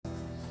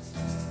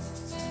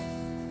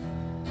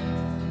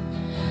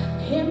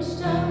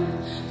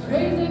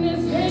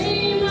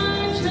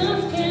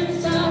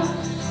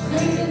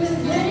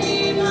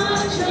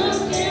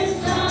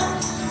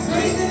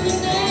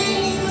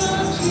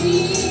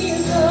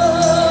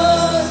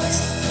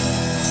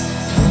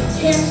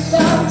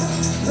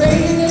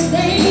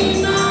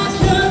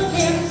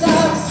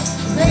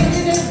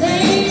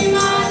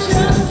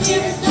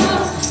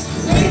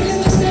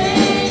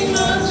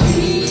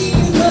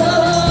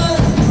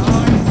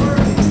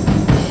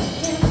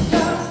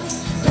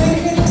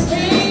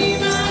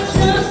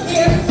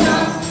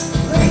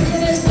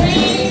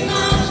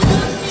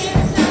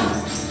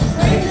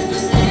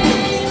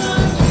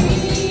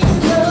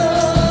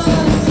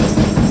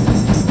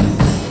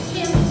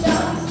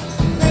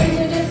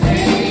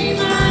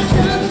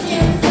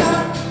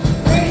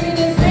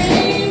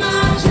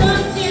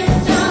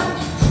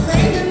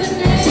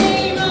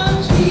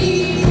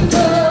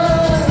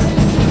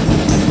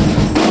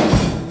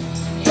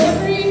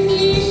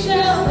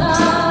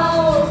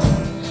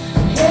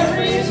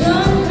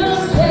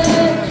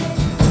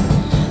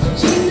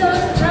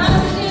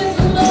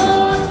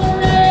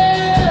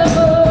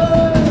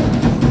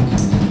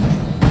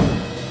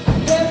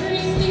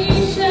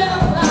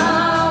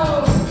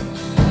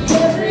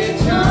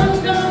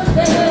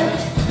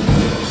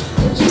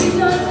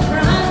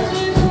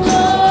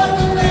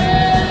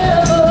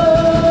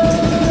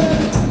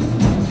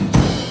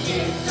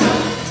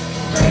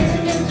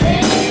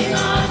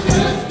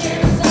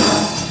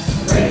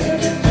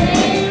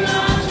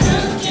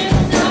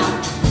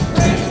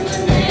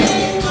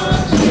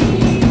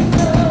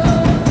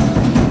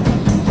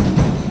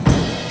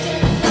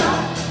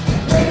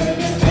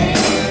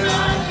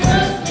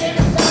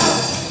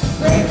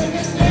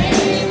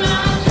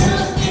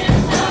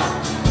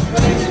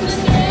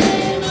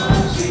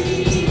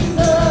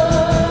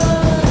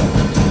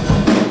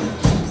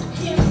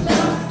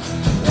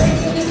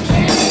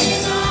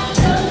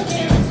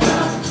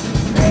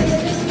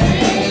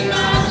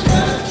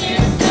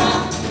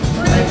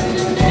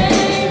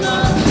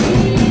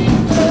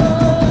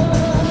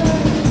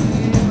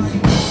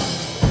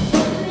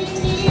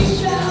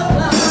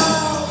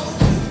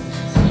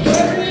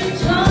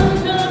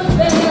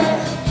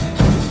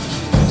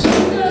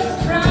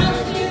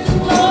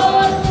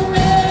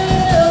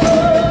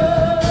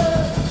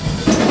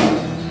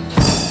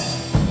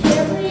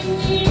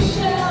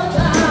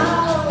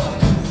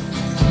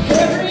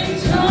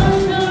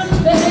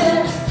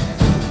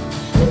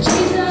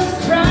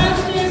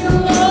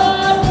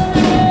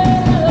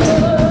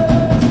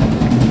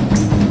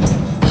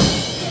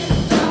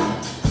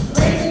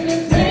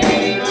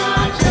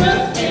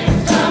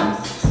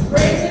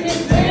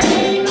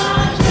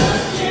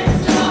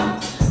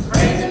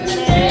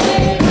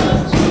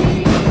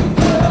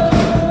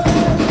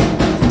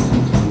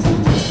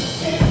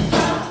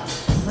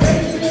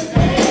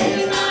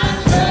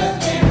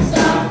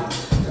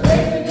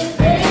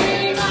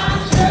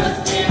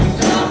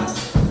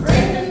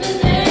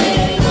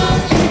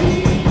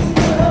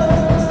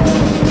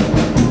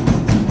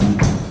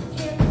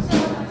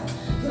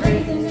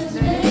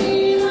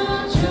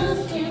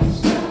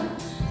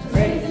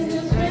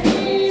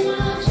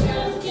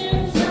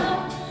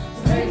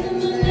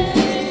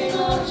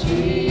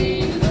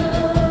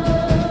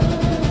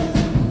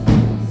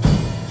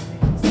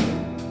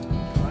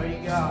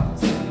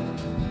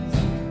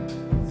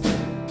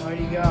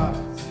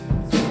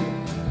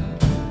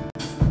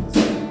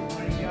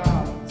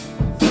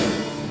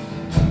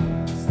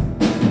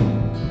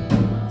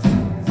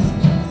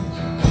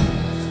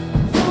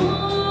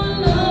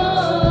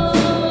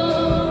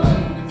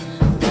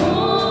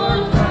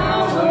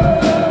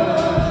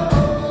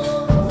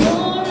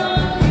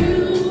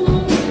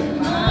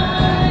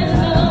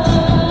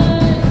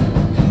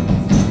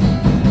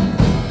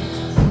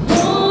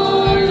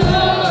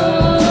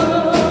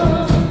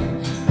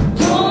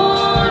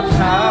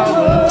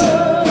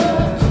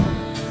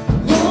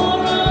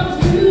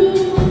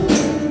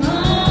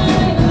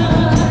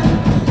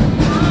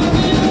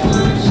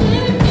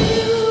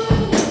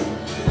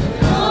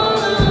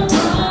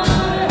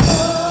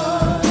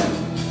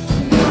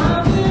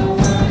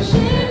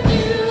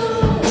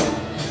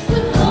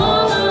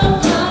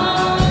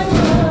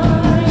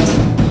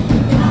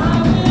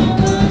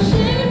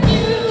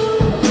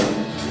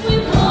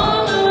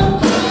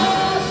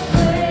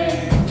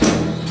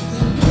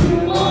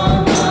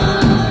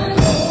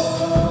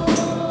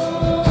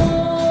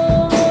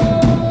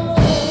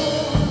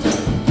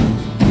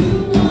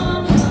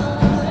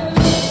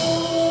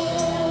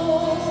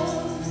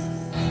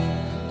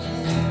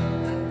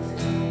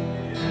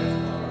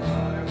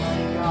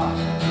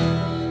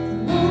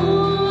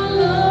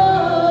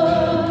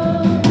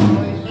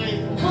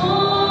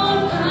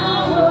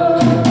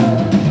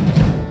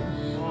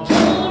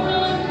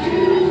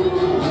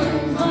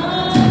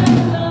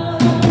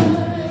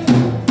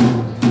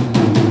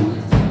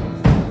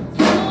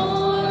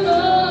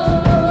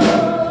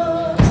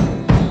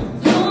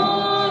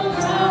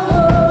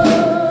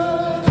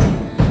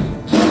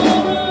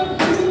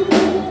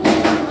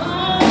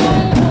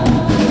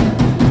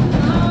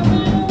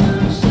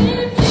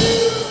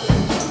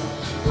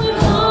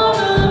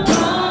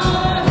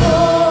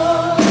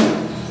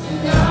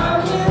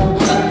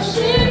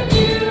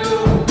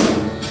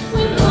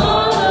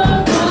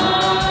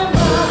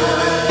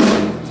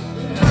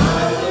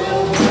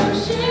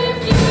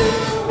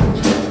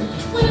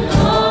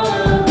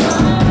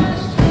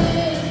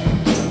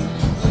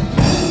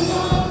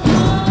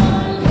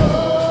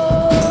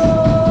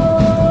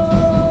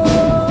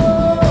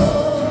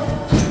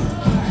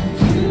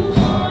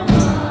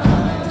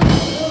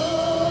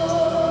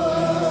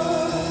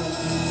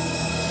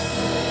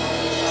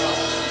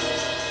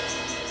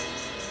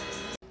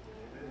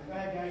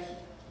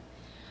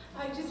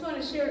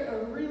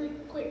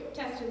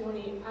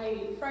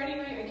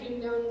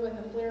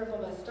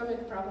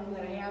problem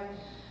that I have.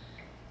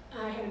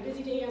 I had a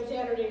busy day on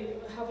Saturday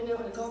helping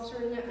out at a golf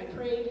tournament. I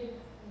prayed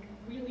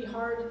really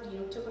hard,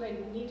 took what I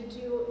needed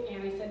to,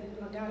 and I said,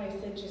 oh God, I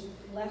said, just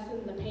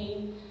lessen the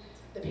pain.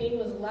 The pain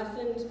was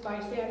lessened by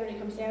Saturday.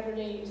 Come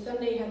Saturday,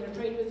 Sunday, Heather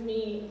prayed with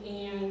me,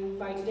 and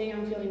by today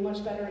I'm feeling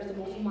much better. It's the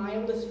most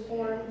mildest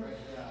form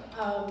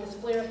of this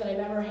flare-up that I've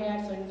ever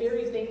had, so I'm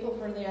very thankful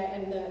for that.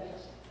 And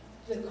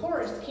the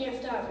chorus, Can't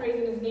Stop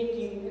Praising His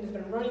Name, has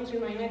been running through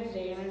my head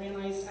today, and I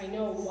realized I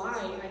know why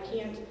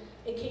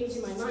it came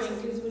to my mind,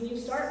 because when you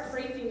start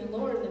praising the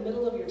Lord in the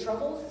middle of your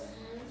troubles,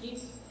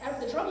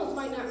 the troubles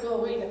might not go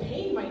away, the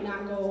pain might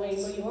not go away,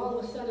 but you all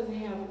of a sudden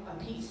have a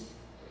peace.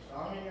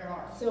 In your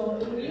heart. So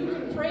when you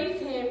can praise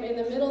Him in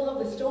the middle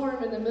of the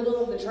storm, in the middle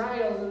of the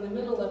trials, in the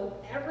middle of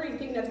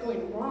everything that's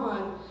going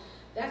wrong,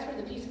 that's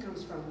where the peace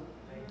comes from.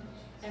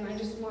 And I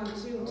just want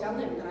to tell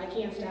Him that I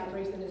can't stop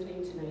praising His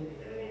name tonight.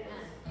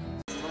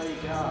 Mighty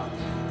God.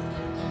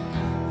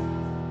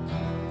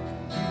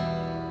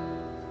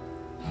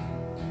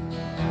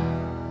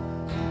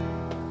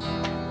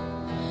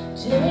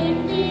 Take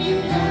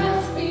me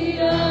past the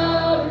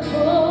outer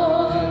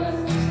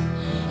courts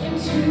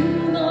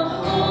into the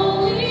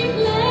holy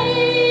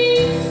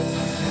place,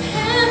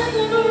 past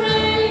the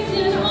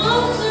brazen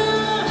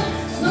altar.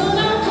 Lord, I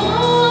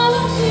want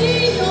to see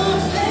your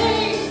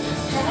face.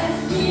 Pass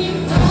me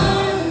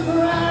by the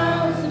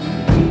crowds of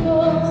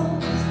people,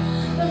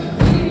 the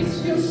priests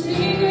will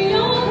sing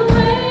your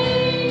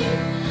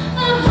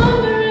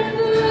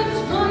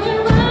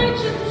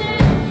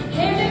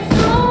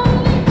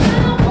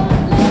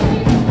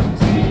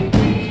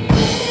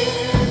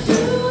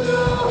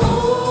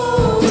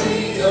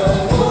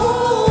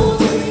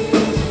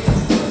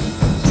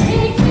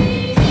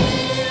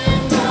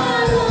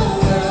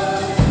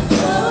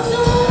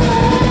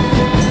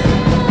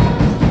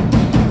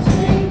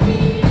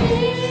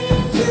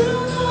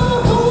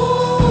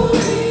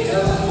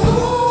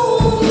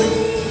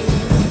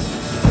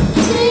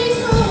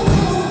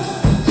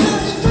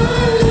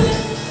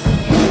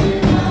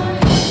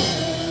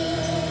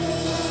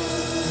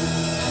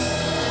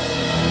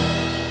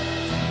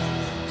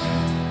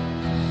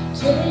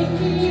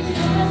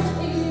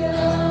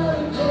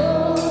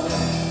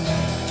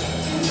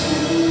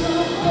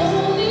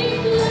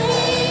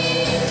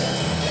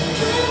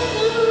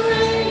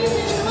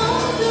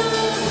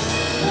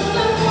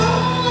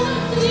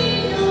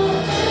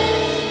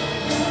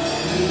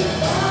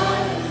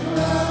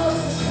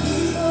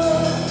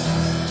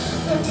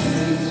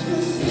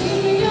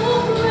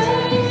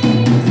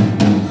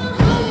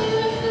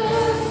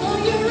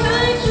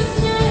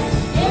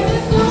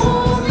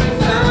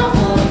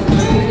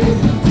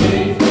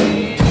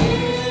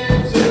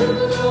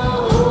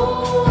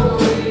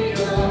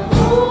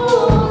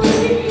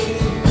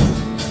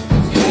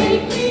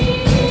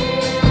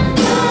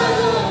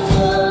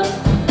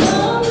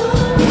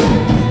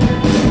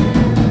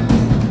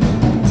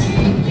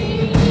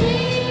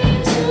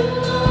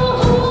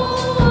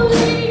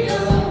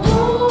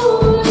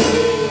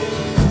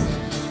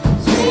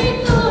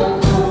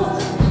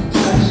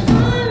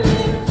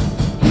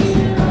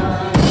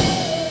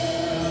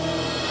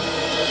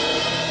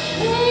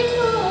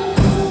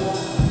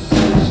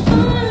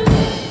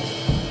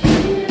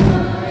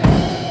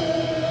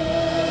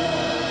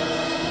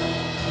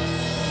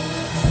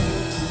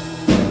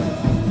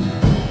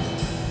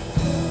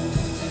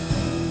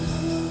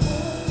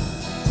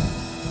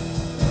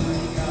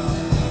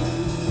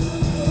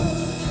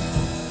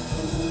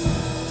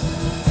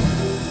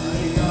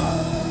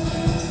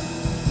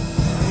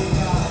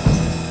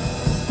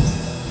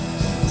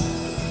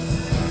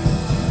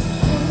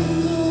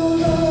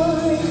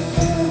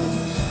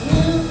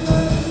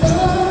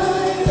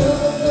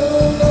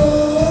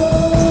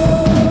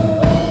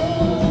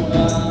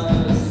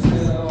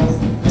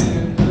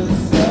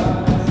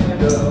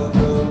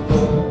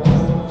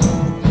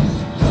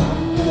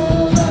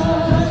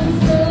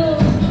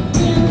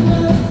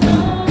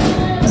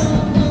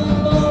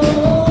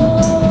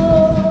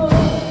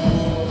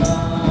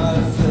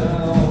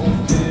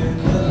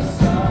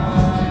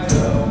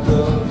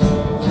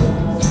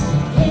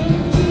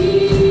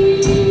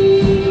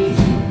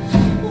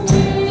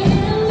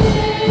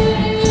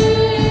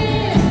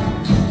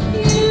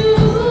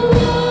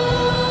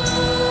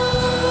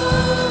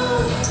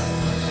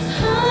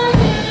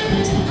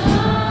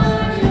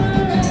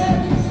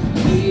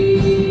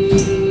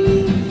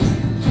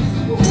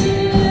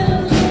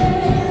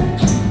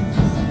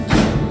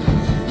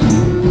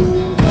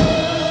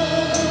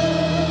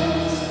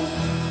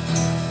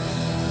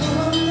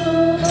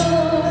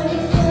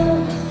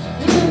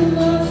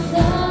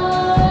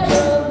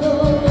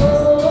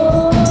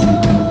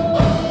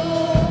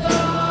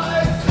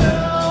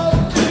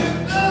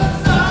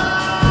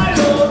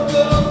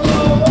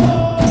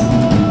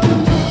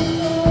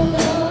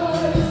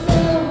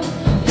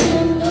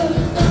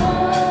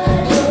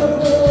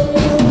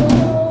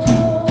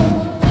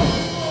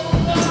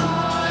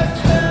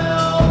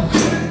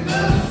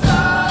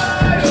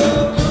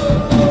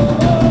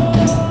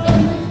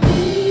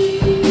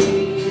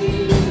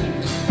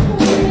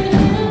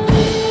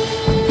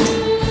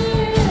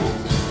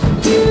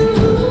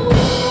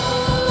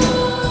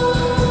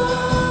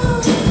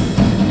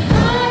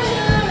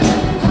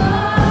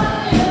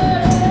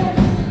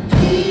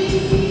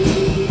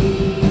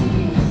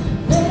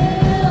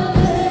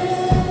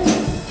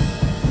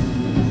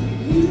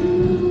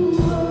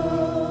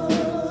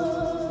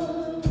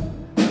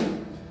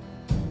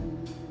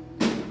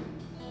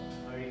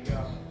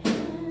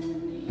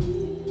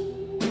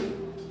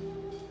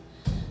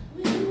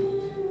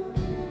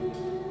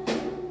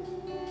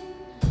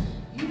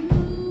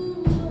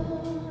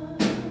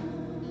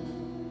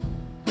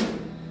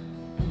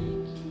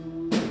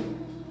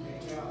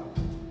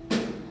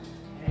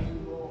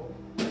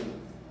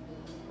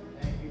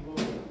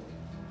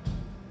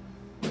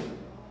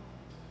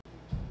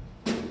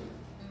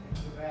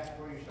back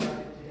where you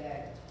started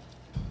today.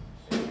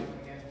 Sing them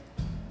again.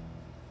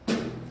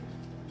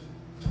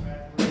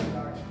 Back where you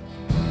started.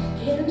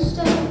 Can't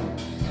stop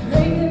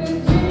praising His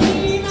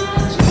name. I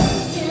just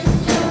can't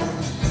stop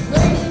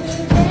praising His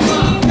name.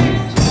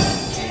 I just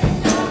can't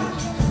stop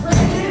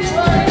praising His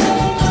name.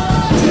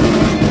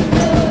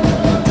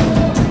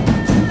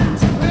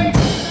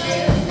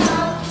 Can't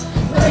stop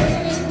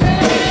praising His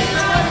name.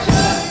 I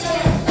just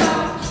can't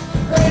stop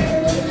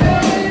praising His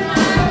name. I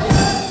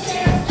just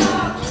can't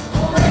stop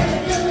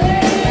praising the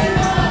name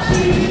of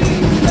Jesus.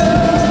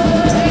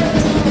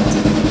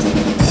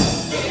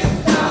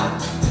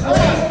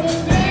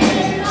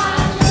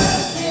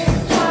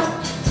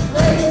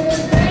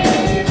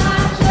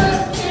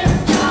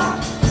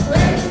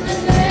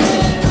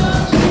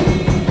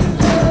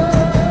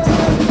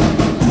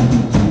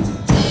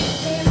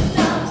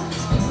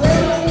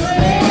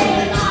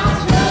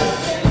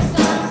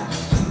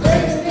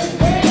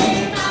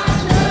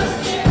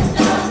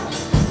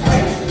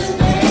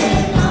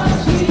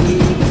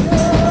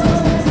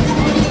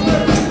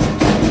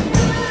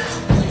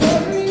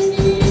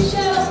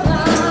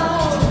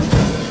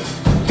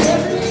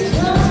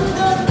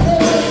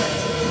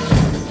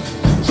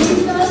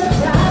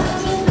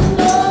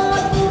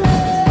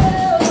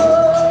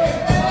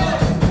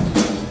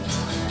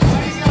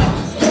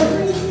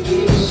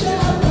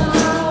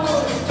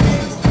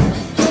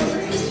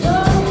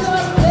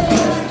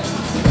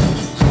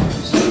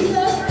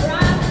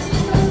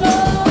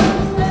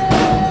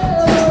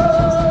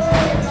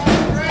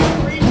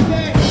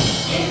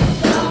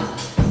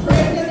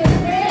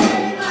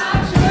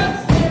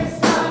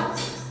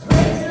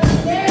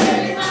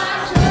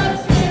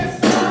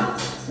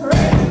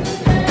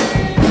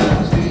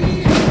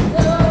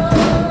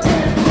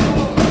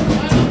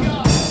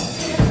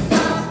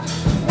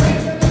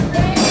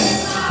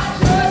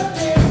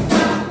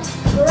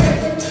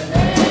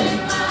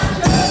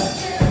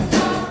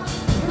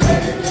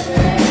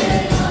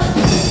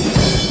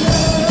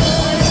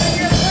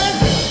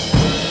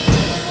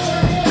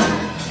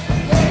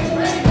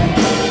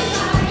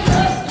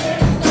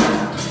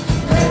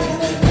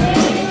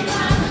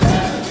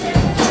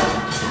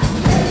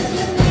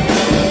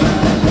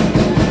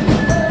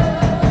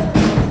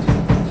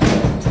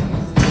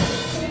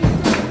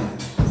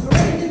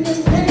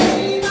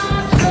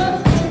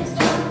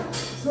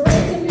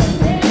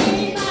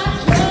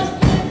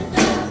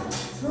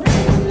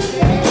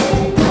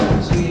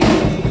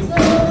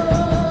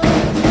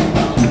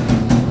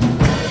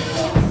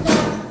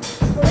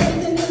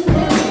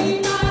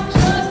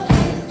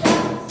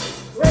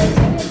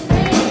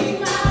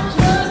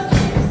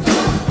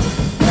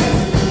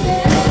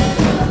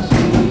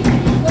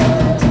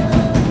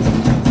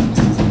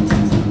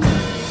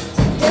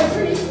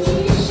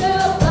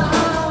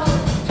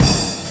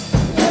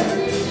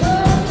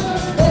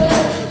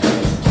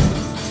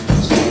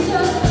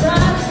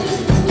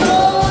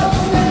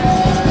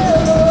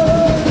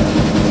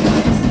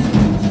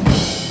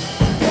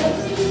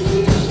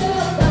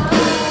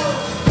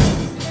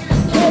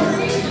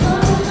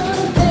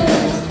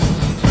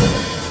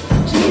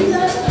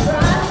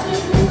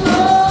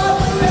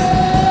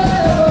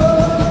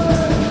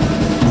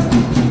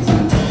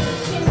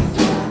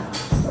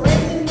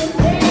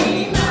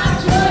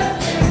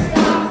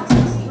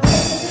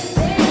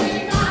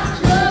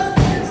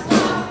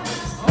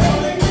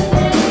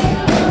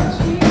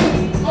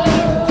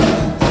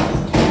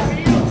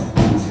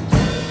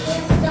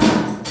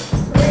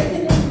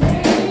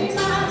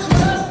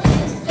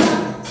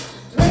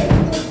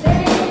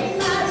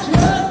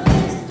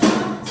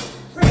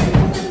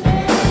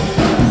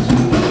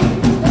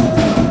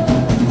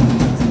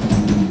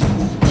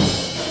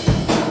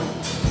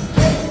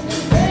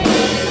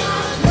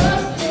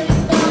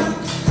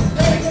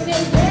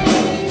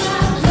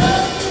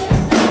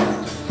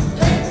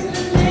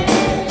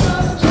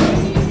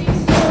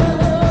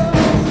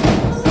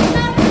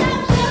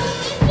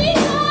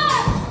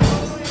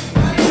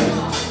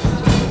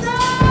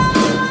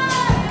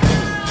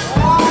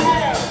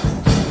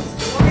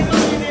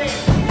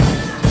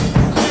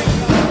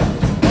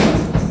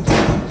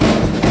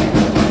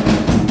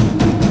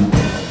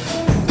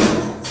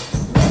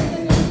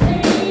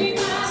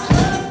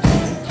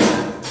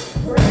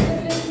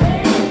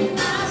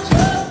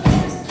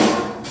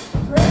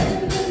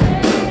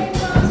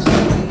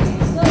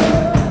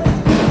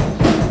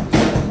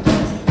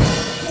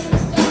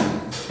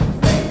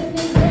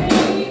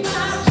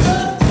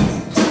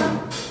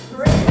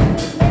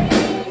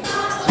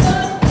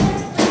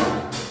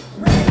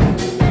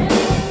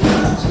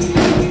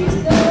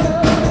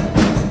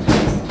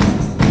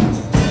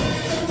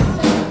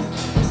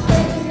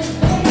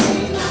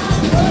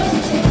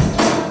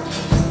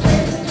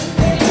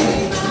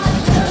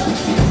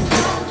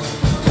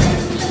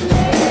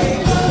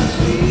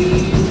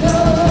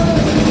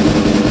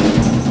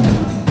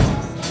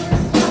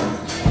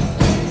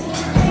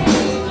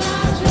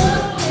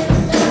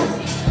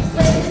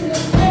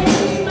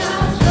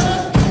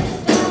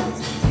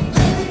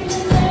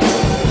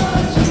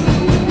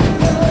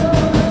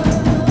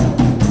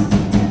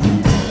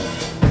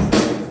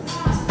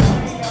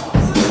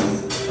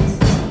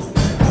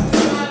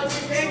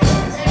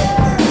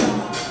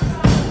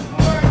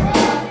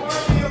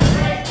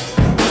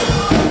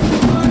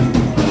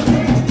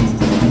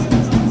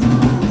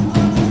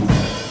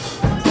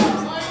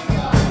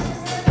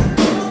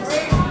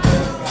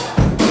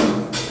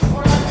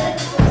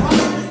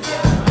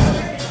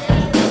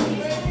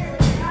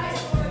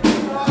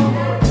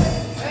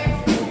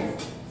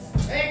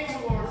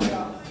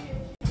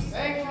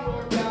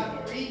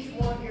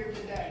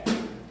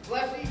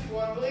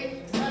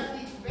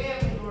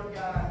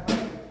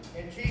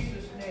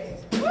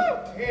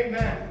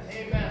 Amen.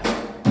 Amen.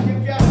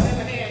 Give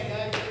Justin a hand,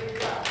 guys. Good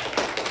job.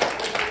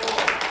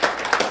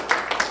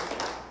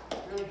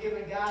 Really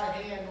giving God a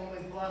hand when we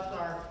bless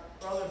our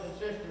brothers and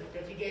sisters,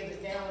 because He gave the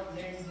talent and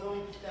they're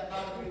willing to step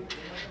out of it.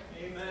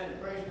 Amen.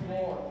 Praise the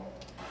Lord.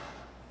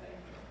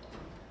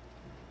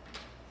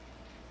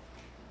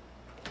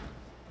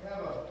 We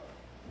have a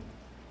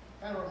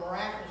kind of a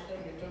miraculous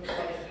thing that took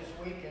place this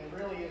week, and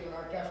really isn't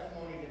our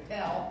testimony to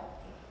tell.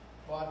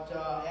 But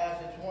as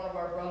it's one of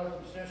our brothers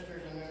and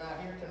sisters and they're not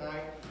here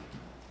tonight,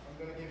 I'm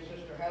going to give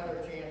Sister Heather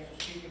a chance to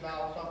speak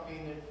about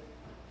something that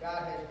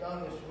God has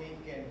done this week.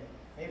 And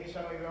maybe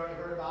some of you already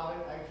heard about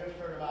it. I just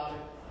heard about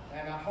it.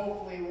 And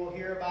hopefully we'll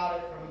hear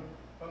about it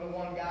from the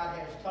one God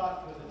has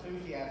touched with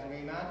enthusiasm.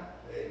 Amen?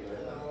 Amen.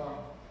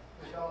 So,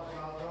 tell us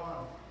how it's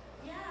going.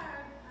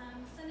 Yeah,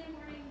 Sunday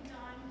morning,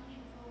 Dawn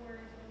came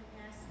forward and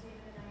asked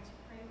David and I to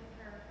pray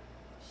with her.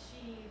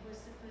 She was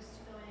supposed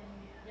to go in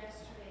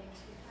yesterday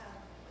to have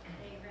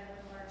a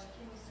rather large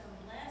kidney stone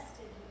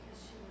blasted because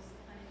she was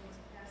unable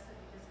to pass it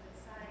because of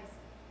its size.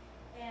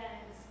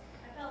 And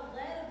I felt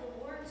led of the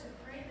Lord to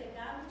pray that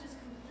God would just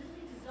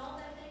completely dissolve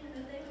that thing and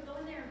that they would go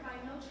in there and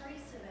find no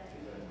trace of it.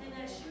 And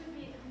that she would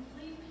be at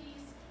complete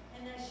peace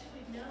and that she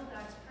would know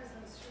God's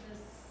presence through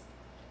this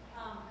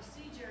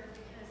procedure,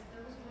 because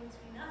there was going to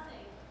be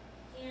nothing.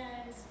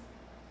 And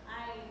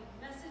I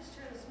messaged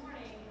her this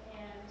morning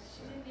and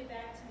she didn't get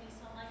back to me,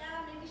 so I'm like,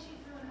 maybe she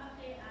threw an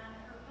update on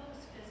her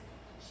post, because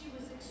she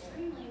was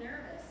extremely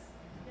nervous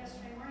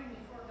yesterday morning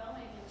before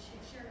going, and she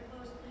shared a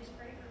post, please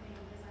pray for me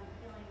because I'm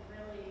feeling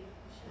really,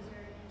 she was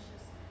very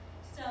anxious.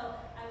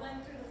 So I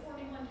went through the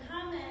 41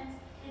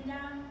 comments, and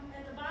down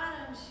at the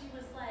bottom she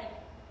was like,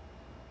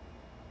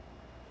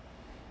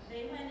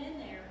 they went in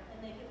there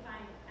and they could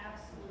find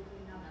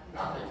absolutely nothing.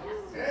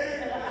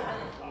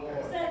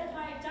 Said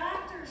my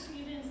doctor,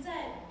 she even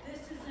said,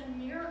 this is a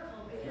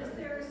miracle because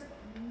there's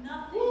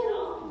nothing at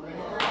all. Like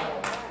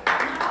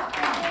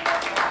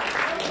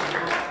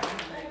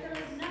there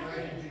was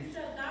nothing.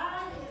 So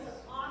God is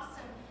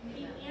awesome.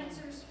 He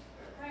answers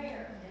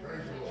prayer.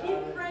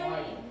 Keep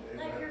praying.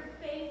 Let your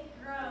faith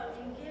grow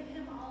and give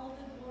Him all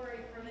the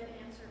glory for the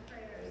answered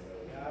prayers.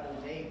 God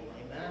is able.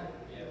 Amen?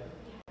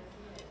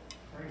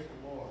 Praise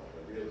the Lord.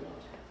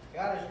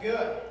 God is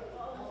good.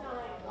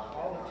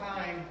 All the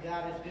time,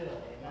 God is good.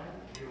 Amen?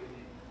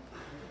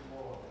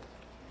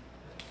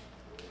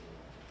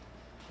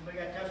 Somebody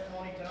got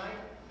testimony tonight?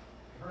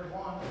 You heard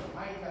one.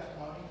 My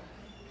testimony.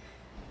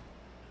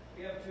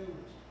 We have two.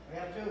 We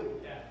have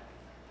two. Yeah.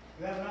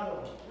 You have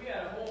another one. We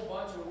had a whole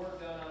bunch of work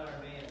done on our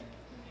van,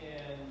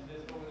 and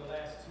this over the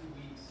last 2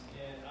 weeks,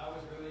 and I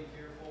was really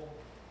fearful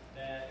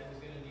that it was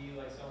going to be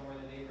like somewhere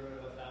in the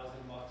neighborhood of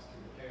 $1,000 to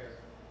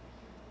repair.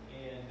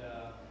 And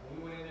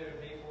when we went in there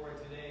to pay for it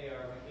today,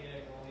 our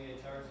mechanic only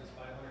had charged us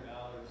 $500.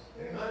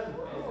 And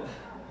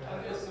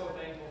I'm just so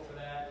thankful for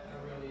that. I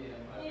really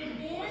am. And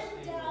Van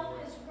Delph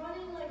is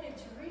running like a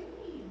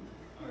dream.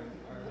 Our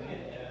van,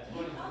 yeah, it's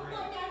running I'm great.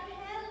 like, I had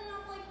it, and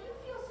I'm like, you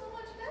feel so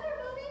much better,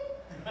 buddy.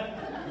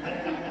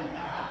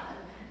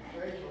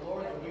 Praise the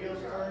Lord. The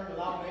wheels turn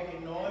without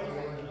making noise.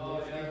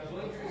 Oh, yeah, the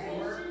blinkers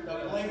work. The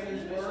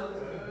blinkers work.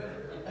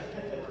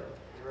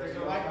 Is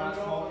the right one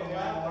going to the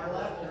left or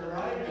left or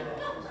right?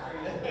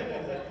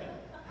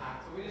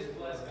 So we just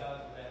bless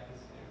God for that,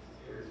 because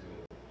it was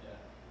good. Yeah.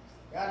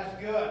 God is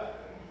good.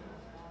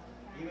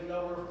 Even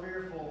though we're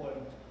fearful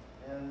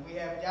and we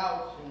have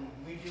doubts and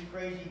we do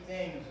crazy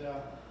things,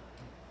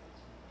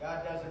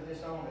 God doesn't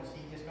disown us.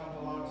 He just comes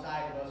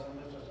alongside of us and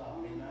lifts us up.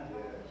 Amen?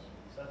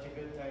 Such a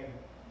good thing.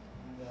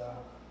 And,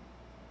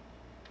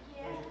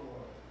 praise the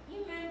Lord. You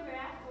remember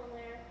Apple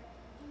there?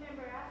 You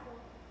remember Apple?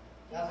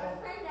 Apple? Our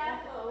friend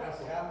Apple.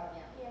 Yeah.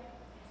 Yeah.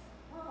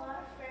 Well,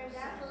 our friend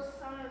Apple's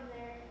son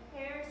there,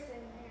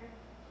 Harrison there,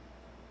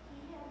 he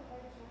had a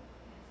hard time.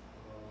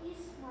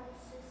 He's my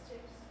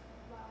sister's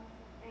love,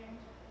 and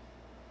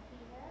he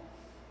has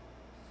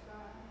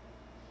scar.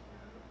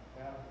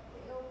 Yeah.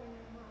 They opened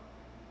him up.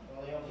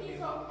 Well, he opened He's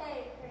him up.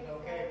 okay, He's praise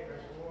okay. God.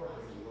 Praise the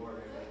Lord.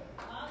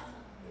 Awesome.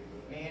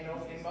 Man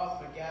opened him up,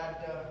 but God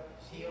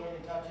is healing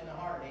and touching the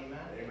heart.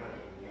 Amen?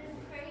 And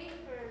pray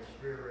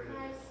for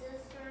my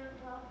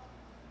sister-in-law,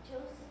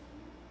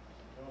 Josephine.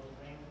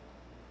 Josephine.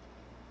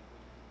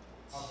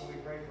 How can we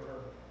pray for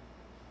her?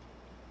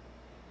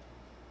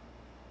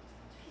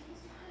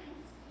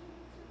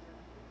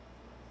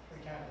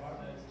 3 times what?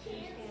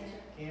 Cancer.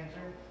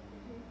 Cancer?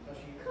 So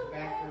she's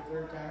back for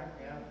a 3rd time?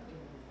 Yeah.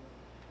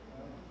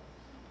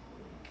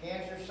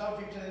 Cancer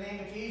subject to the name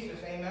of Jesus,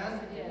 amen?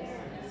 Yes.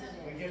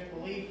 We just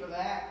believe for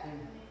that,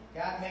 and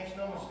God makes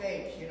no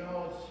mistakes. You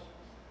know,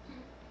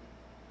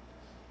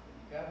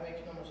 God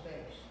makes no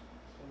mistakes.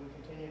 So we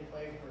continue to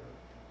pray for,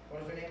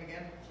 what is her name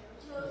again?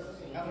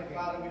 Josephine. Heavenly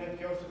Father, we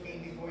lift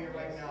Josephine before you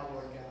right now,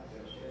 Lord God.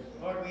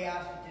 Lord, we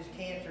ask that this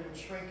cancer would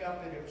shrink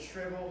up, that it would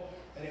shrivel,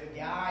 that it would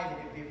die, that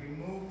it would be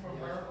removed from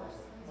her.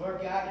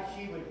 Lord God, that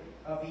she would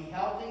be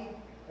healthy.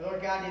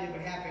 Lord God, that it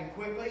would happen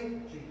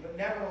quickly. But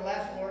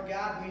nevertheless, Lord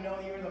God, we know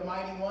you are the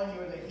mighty one.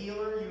 You are the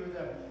healer.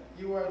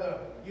 You are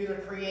the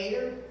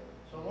creator.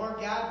 So, Lord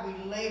God, we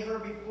lay her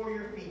before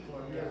your feet,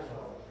 Lord God.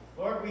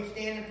 Lord, we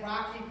stand in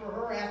proxy for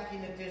her,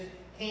 asking that this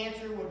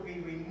cancer would be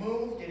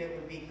removed and it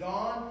would be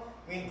gone.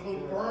 We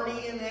include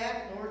Bernie in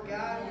that, Lord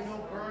God. You know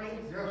Bernie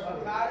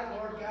about it,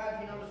 Lord God.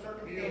 You know the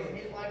circumstance in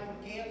his life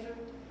with cancer.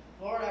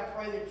 Lord, I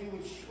pray that you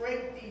would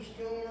shrink these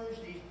tumors,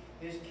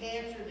 this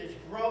cancer, this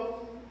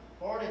growth.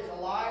 Lord, it's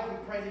alive. We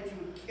pray that you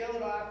would kill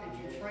it off, that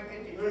you'd shrink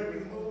it, that you would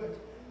remove it.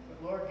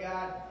 But Lord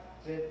God,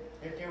 that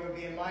there would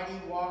be a mighty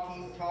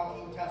walking,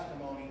 talking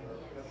testimony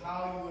of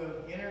how you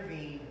have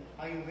intervened,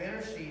 how you've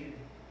interceded,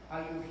 how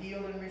you've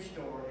healed and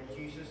restored. In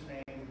Jesus'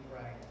 name we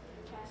pray.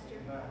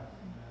 Pastor, Amen.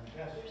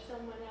 Yes. there's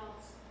someone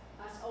else,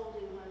 us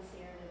oldie ones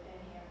here that have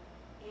been here.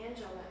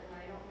 Angela, and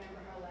I don't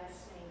remember her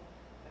last name,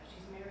 but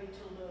she's married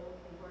to Lou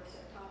and works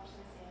at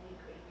Thompson Sandy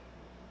Creek.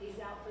 He's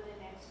out for the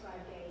next 5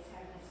 days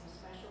having some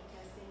special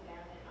testing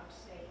down in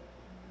upstate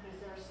because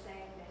they're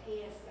saying that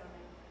he has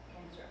stomach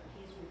cancer.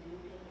 He's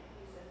rebuking it.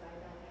 He says, I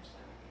don't have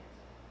stomach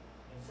cancer.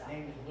 His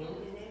name is Lou.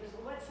 His name is,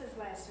 what's his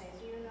last name?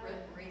 Do you know?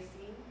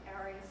 Racine,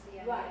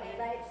 R-A-C-I-N-E.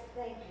 Right,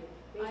 thank you.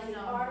 I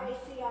know.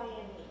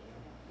 R-A-C-I-N-E.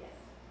 Yes.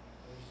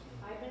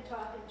 I've been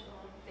talking to him.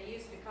 They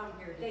used to come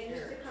here to They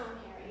church. used to come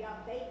here, yeah.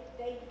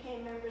 They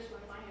became members when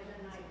my husband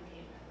and I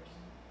became members.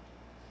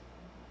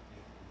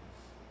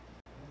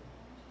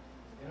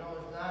 You know,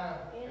 there's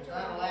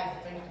not a lack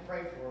of things to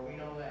pray for. We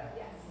know that.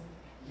 Yes.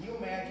 Can you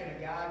imagine a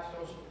God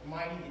so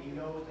mighty that he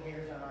knows the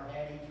hairs on our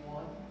head, each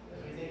one?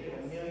 As we think of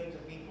millions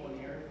of people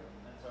in the earth.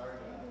 That's our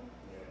God.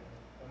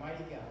 The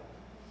mighty God.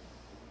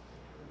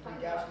 We're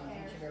predestined,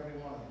 each and every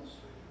one of us.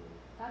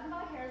 Talking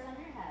about hairs on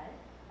your head,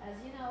 as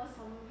you know,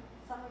 some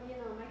of you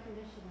know my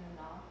condition and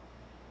all,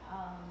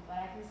 but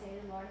I can say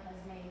the Lord has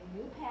made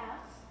new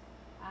paths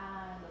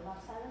on the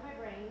left side of my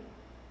brain,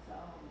 so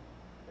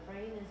the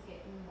brain is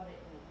getting what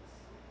it needs.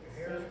 Your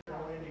hair is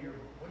growing into your,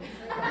 what did you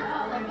say?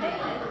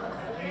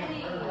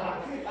 Vein.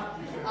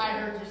 I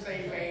heard you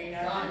say vein.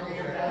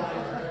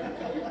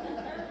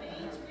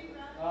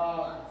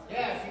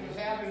 Yeah, she was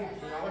having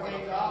what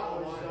they thought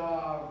was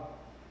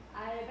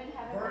I've been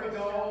having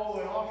vertigo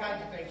and all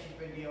kinds of things she's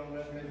been dealing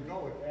with.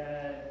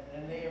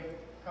 And they have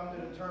come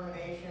to the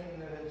determination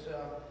that it's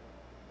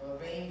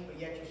veins, but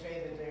yet you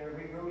say that they're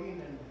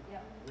rerouting, and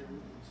Yep. the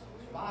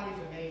body's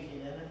amazing,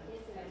 isn't it? Yes,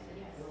 it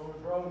is. Yes. It'll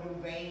grow new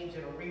veins,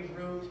 it'll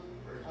reroute.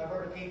 I've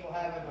heard of people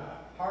having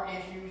heart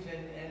issues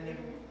and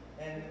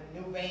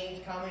new veins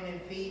coming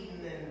and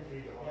feeding and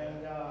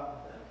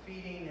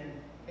feeding and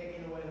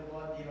taking away the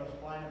blood,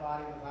 supplying the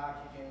body with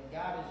oxygen.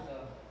 God is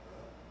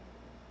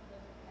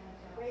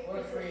Great what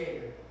a physician.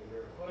 creator.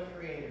 What a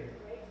creator.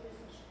 Great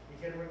physician. He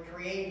can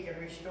create, he can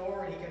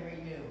restore, and he can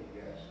renew.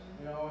 Yes.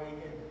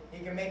 He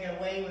can make a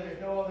way where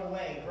there's no other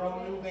way. Grow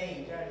new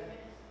veins.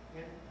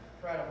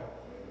 Incredible.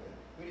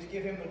 We just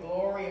give him the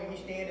glory, and we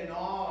stand in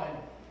awe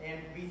and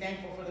be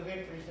thankful for the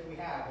victories that we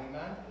have.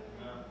 Amen?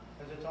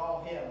 Because it's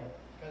all him,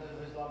 because of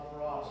his love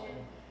for us,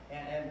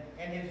 and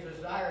his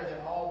desire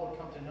that all would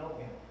come to know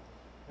him.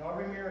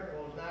 Every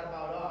miracle is not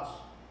about us,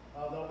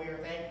 although we are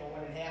thankful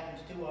when it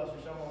happens to us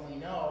or someone we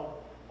know,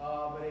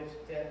 but it's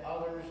that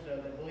others,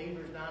 the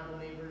believers,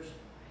 non-believers,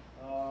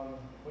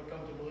 would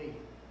come to believe.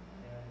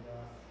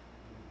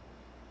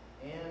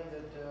 And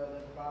that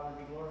the Father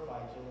be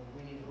glorified. So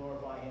we need to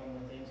glorify him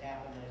when things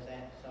happen as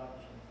that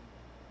such.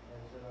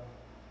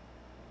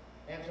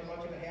 And so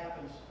much of it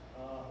happens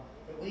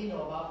that we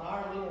know about in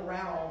our little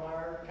realm,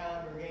 our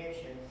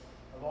congregation,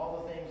 of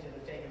all the things that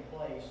have taken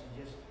place.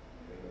 And just,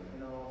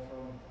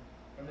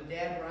 from the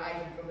dead,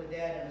 rising from the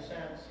dead, in a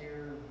sense,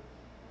 here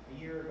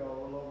a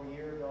little over a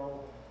year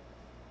ago.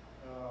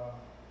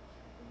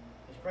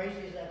 As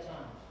crazy as that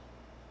sounds.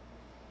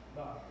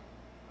 But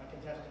I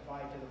can testify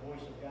to the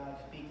voice of God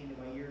speaking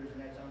to my ears, and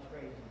that sounds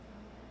crazy.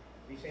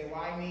 You say,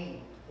 why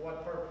me? For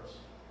what purpose?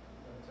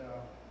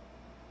 But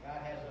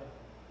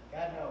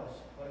God knows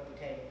what it would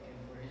take and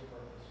for his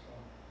purpose. So,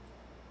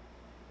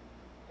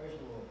 praise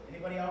the Lord.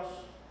 Anybody else?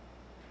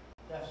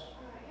 Yes.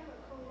 I have a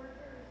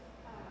coworker,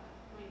 my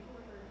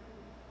coworker's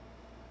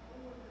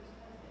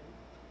husband.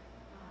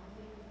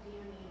 His name is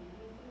Danny, and he's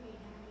going to be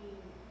having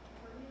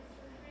hernia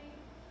surgery.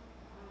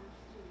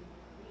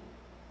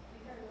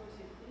 We got to go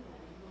to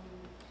Cleveland. He's going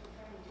to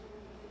travel to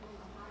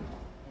Ohio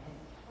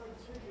for the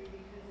surgery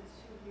because it's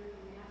too weird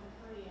when they have a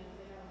hernia.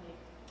 They got to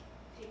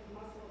take the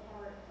muscle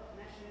apart, put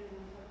mesh in,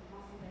 and put the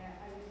muscle back.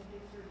 I was a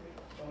big surgery.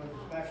 So there's a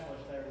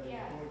specialist there that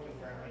Yeah, is going to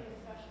he's apparently. a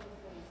specialist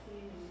that he's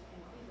seeing in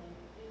Cleveland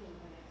clinic.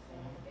 So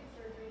big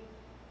surgery.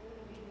 We're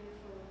going to be there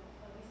for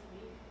at least a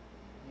week.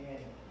 Yeah.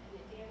 And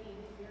Danny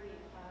is very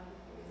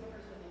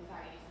suffers with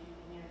anxiety, so you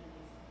can imagine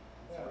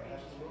he's Yeah, very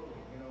anxious.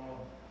 absolutely.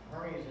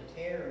 Hernia is a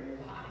tear in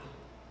your body,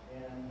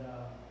 and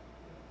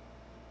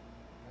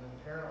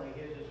apparently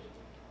his is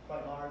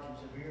quite large and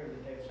severe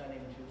that they've sent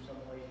him to some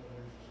place where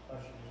there's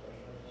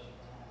specialists.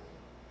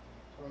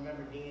 So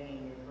remember Danny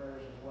in your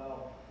prayers as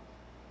well.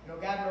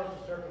 God knows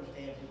the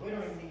circumstances. We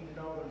don't even need to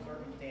know the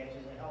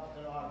circumstances. It helps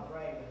to know how to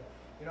pray, but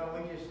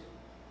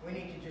we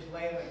need to just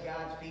lay them at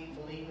God's feet,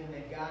 believing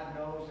that God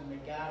knows and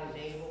that God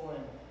is able and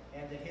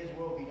that his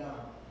will be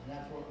done. And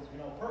that's what,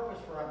 purpose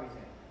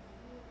everything.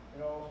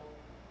 You know,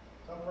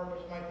 some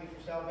purpose might be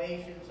for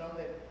salvation, some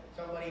that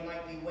somebody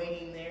might be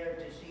waiting there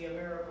to see a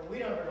miracle. We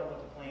never know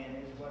what the plan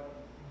is, what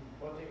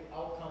the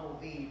outcome will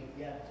be, but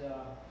yet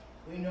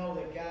we know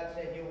that God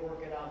said He'll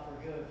work it out for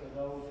good for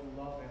those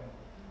who love Him.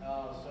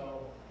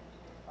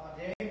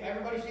 Dave,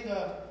 everybody see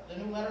the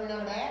new lettering on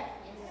the back?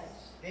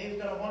 Yes. Dave's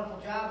done a wonderful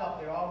job up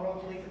there. All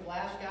roads lead to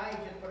Glasgow. He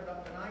just put it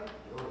up tonight.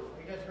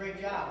 He does a great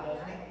job,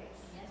 doesn't he?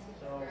 Yes,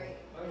 it's So, great.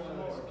 I don't want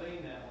to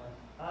explain that one.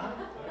 Huh? I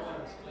don't want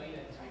to explain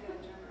it.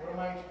 What am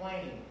I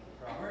explaining?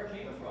 Where it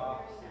came from.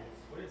 What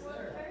is What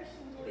there?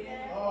 person did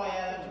that? Oh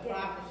yeah, that's a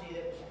prophecy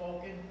that was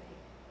spoken.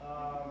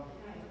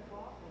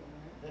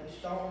 That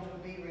stones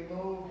would be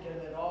removed and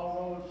that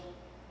all roads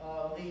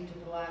lead to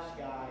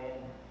Glasgow.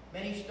 And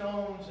many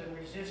stones and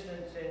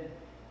resistance and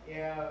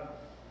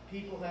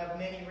people have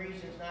many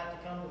reasons not to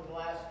come to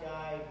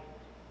Glasgow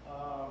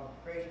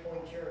Grace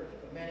Point Church,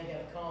 but many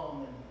have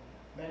come and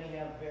many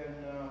have been,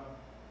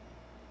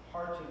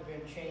 hearts have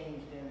been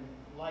changed and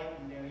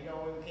lightened. And you know,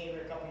 when we came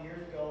here a couple of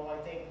years ago, I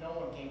think no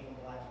one came from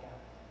Glasgow.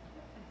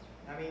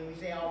 I mean, we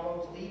say all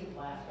roads lead to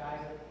Glasgow,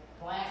 but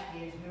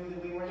Glasgowians knew that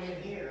we weren't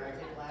even here. I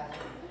think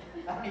Glasgow.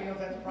 I don't even know if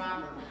that's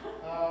proper.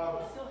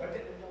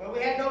 But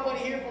we had nobody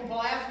here from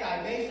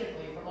Glasgow,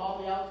 basically, from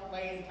all the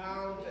outlying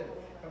towns and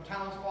from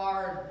towns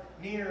far and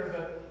near,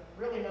 but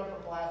really none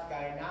from Glasgow.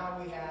 And now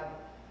we have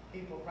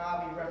people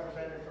probably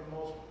represented from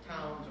most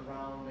towns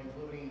around,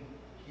 including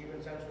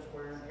even Central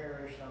Square and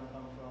Parish, some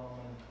come from,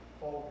 and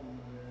Fulton,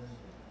 and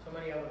so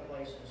many other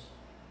places.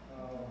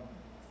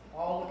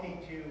 All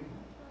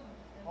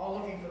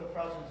looking for the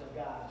presence of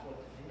God. So,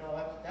 you know,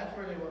 that's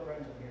really what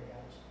brings them here,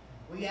 guys.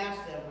 We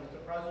ask them, it's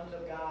the presence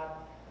of God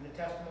and the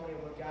testimony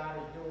of what God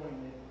is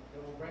doing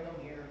that will bring them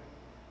here.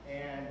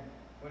 And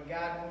when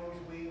God moves,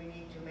 we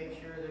need to make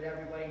sure that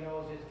everybody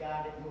knows it's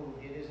God that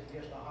moved. It isn't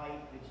just a hype.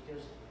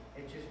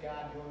 It's just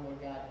God doing what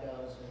God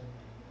does,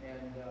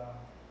 and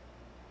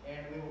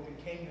we will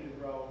continue to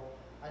grow.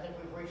 I think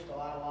we've reached a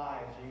lot of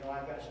lives. You know,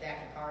 I've got a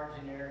stack of cards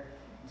in there,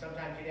 and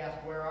sometimes you'd ask,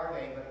 where are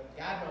they? But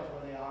God knows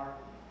where they are.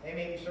 They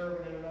may be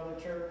serving in another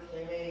church.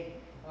 They may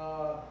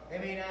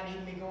not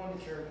even be going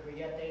to church, but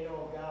yet they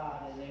know of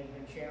God, and they've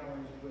been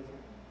challenged with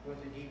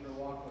a deeper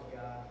walk with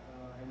God,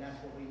 and that's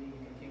what we need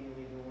to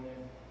continually do.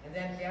 And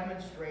then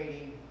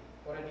demonstrating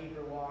what a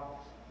deeper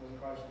walk with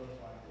Christ looks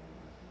like.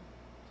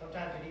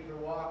 Sometimes a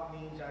deeper walk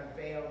means I've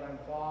failed,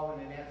 I'm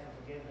fallen, and ask for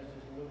forgiveness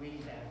as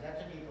Louise has.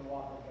 That's a deeper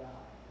walk with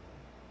God.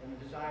 And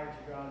the desire to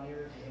draw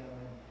near to Him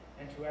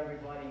and to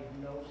everybody who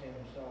knows Him.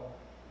 So,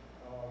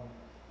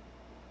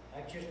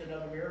 that's just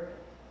another miracle.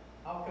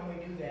 How can we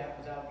do that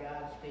without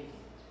God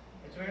speaking?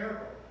 It's a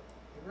miracle.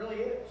 It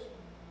really is.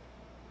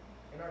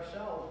 In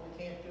ourselves, we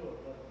can't do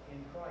it, but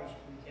in Christ,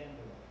 we can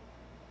do it.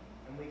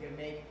 And we can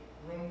make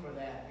room for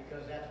that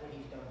because that's what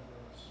He's done for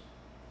us.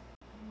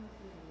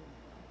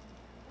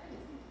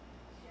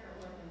 Share a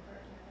word of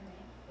encouragement for me.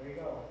 There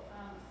you go.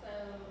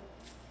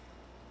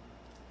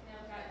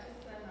 God,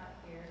 just I'm not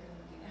here,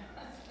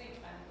 I spend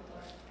time with the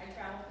Lord. I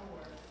travel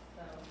for work,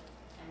 so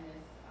I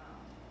miss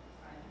time.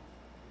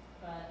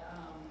 But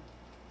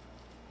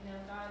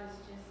God is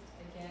just,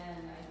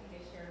 again, I think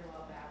I shared a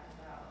while back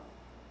about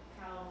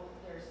how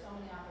there's so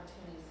many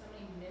opportunities, so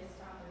many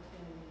missed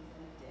opportunities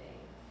in a day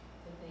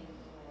to thank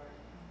the Lord.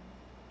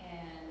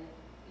 And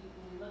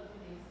we look for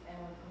these, and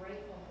we're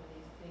grateful for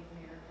these big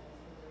miracles,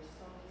 but there's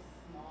so many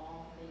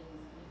small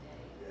things in a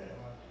day.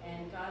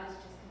 And God is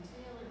just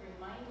continually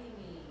reminding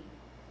me,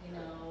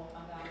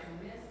 about the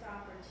missed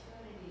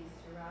opportunities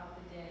throughout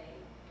the day,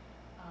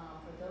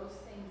 for those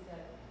things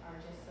that are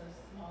just so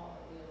small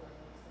that we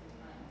overlook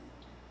sometimes,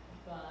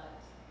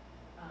 but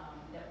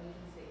that we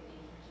can say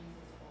thank you,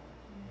 Jesus, for.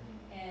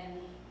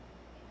 And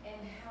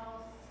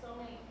how so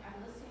many, I'm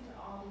listening to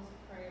all these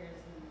prayers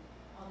and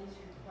all these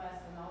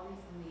requests and all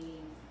these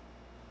needs,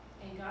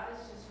 and God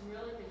has just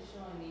really been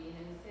showing me,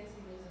 He says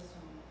He moves us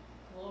from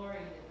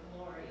glory to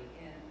glory,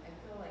 and I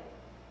feel like,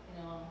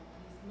 He's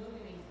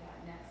moving me to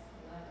that next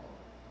level.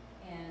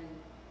 And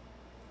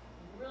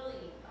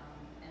really,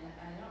 and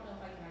I don't know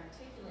if I can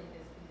articulate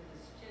this because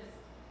it's just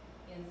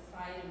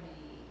inside of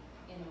me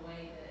in a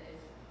way that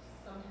is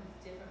sometimes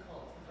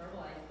difficult to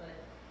verbalize, but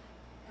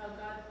how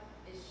God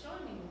is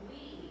showing me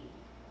we,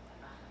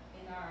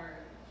 in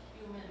our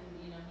human,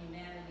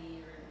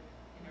 humanity or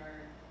in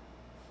our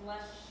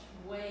flesh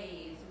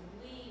ways,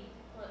 we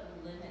put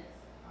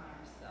limits on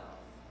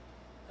ourselves.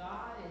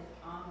 God is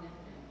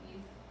omnipotent.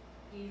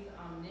 He's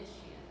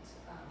omniscient.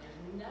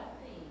 There's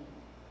nothing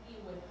He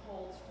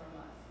withholds from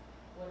us.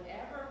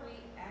 Whatever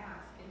we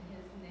ask in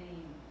His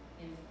name,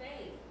 in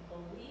faith,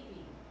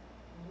 believing,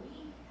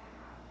 we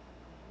have.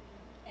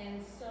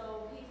 And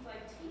so He's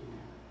like,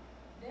 Tina,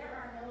 there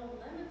are no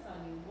limits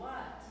on you.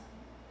 What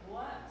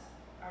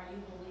are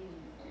you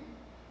believing for?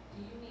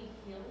 Do you need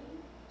healing?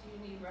 Do you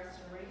need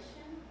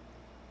restoration?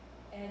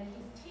 And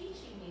He's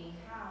teaching me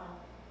how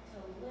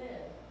to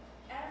live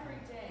every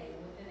day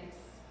with an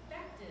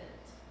expectant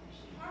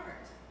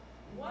heart.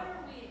 What are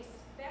we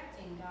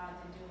expecting God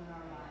to do in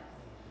our lives?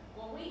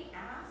 When we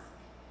ask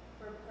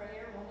for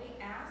prayer, when we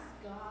ask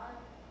God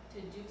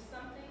to do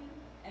something,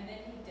 and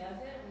then he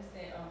does it, and we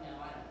say, oh no,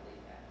 I don't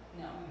believe that.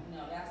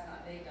 No, that's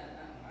not, they've done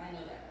nothing. I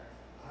know that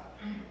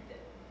person.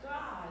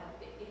 God,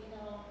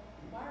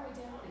 why are we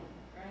doubting,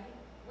 right?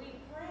 We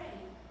pray,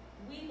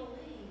 we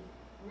believe,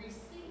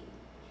 receive.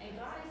 And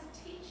God is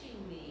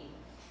teaching me,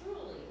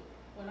 truly,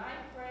 when I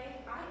pray,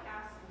 I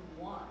ask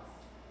once.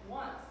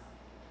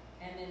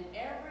 And then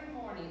every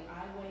morning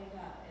I wake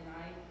up and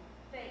I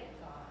thank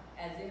God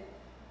as if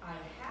I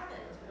have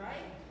it,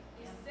 right?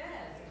 He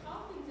says,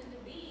 call things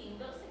into being,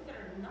 those things that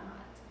are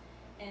not.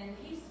 And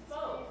he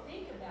spoke,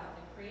 think about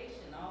the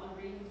creation, all the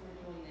readings we're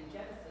doing in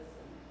Genesis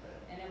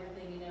and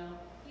everything,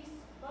 he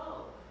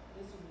spoke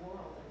this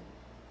world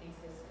into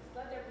existence.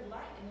 Let there be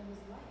light, and it was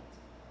light,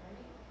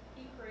 right?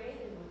 He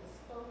created with the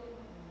spoken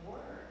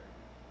word.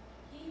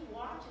 He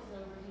watches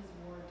over his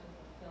word to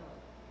fulfill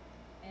it.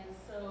 And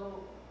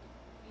so,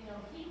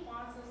 he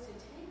wants us to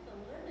take the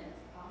limits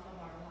off of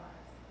our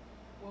lives.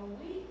 When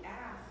we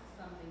ask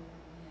something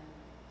from him,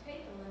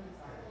 take the limits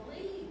off.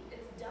 Believe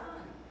it's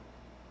done.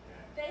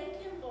 Thank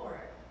him for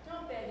it.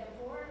 Don't beg him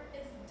for it.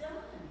 It's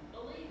done.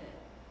 Believe it.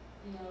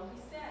 He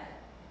said,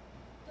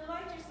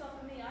 delight yourself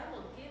in me. I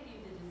will give you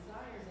the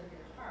desires of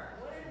your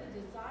heart. What are the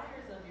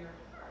desires of your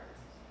heart?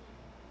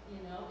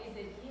 Is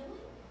it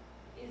healing?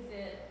 Is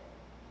it,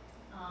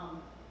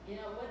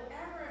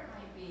 whatever it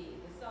might be,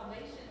 the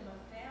salvation of a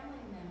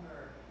family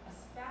member, a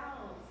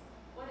spouse,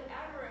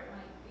 whatever it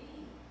might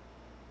be.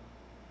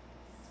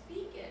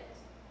 Speak it.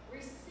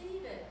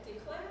 Receive it.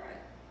 Declare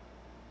it.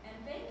 And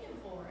thank him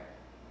for it.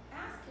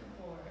 Ask him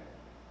for it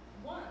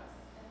once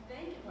and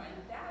thank him for it.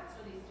 And that's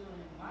what he's doing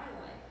in my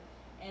life.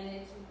 And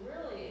it's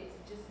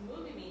just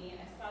moving me.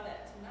 I saw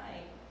that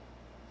tonight.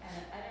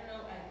 And I don't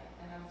know,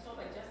 and I was told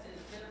by Justin,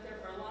 it's been up there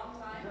for a long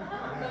time.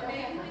 But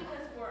maybe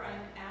because where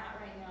I'm at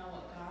right now,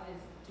 what God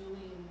is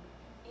doing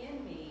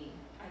in me,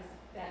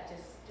 that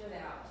just stood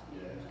out to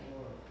me. Yes, tonight.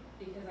 Lord.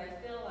 Because I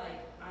feel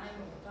like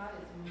God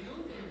is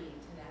moving me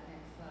to that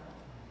next level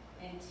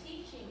and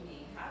teaching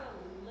me how to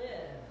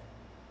live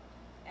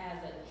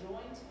as a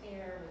joint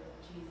heir with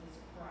Jesus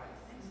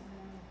Christ.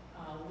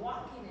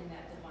 Walking in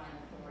that divine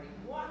authority,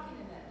 walking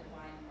in that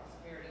divine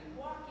prosperity,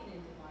 walking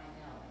in divine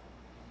health,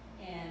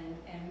 and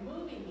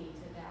moving me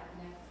to that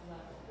next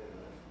level.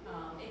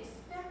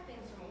 Expect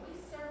things from him. We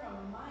serve a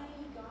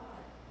mighty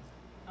God.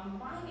 A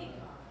mighty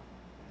God.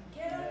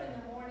 Get up in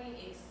the morning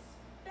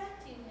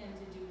expecting him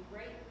to do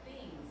great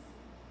things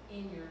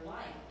in your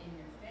life, in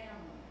your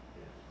family.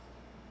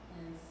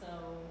 And so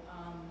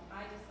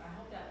I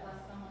hope that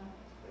blessed someone.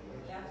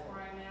 That's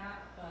where I'm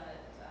at, but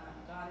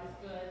God is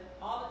good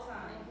all the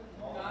time.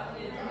 God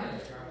is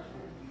good.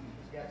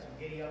 He's got some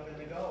giddy up in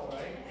the go,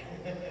 right?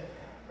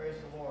 Praise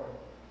the Lord.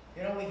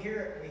 We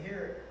hear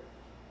it,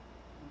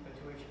 but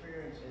to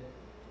experience it,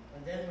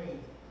 and then we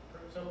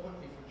so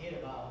quickly forget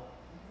about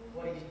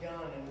what he's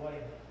done and what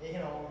we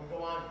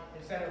go on,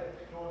 instead of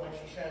going, like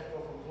she says,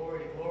 go from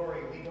glory to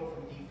glory, we go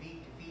from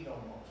defeat to defeat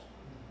almost.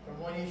 From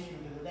one issue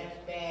to the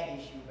next bad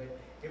issue, but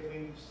if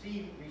we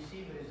receive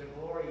it as a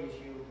glory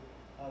issue,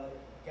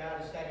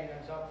 God is setting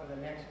us up for the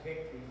next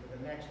victory, for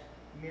the next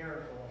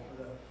miracle,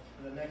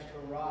 for the next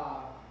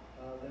hurrah,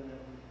 then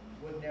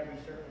wouldn't every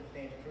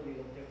circumstance truly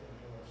look different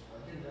to us? I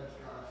think that's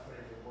God's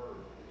favorite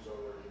word. It's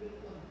already been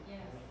done.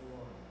 Yes. Praise the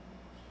Lord.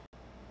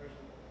 Praise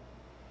the Lord.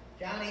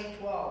 John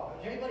 8:12.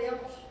 Is anybody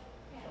else?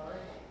 Yeah.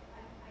 Sorry.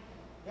 I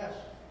can. Yes.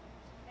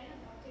 I have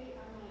an update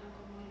on my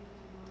Uncle Mike's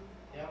mom.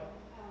 Yep.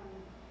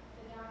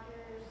 The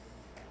doctors,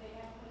 they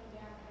have put him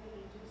back, I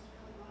mean, just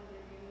come on,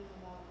 they're giving him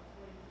about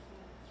 40%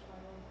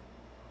 survival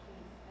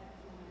chance at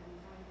this moment in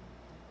time.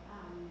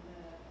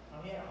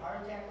 He had a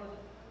heart attack, was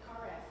it?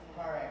 Car accident.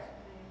 Car accident.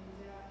 And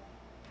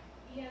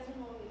he has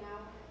pneumonia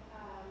now,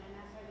 and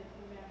that's why they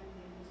put him back in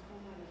his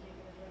coma. They can't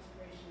get his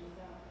respirations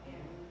up. And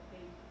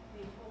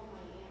they told my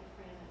Aunt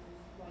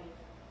Frances' wife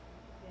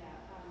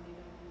that they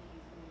don't think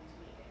he's going to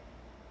make it.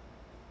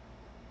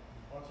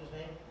 What's his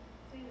name?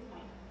 His name is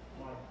Mike.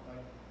 Mike.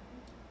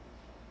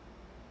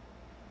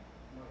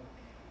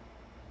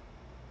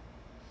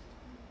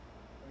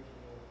 Praise the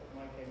Lord. Put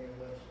Mike in your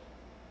list.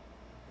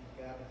 He's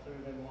got to clear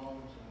them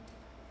lungs and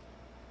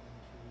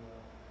to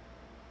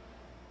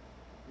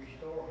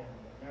restore him.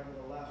 But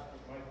nevertheless,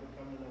 that Mike would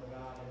come to know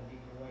God in a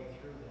deeper way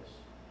through this.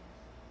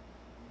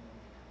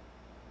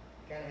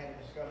 Kind of had a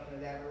discussion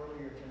of that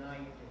earlier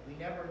tonight. We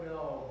never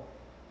know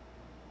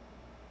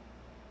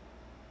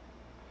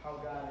how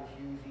God has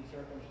used these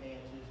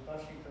circumstances,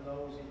 especially for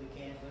those that we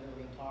can't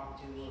literally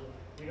talk to, or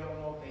we don't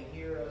know if they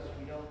hear us,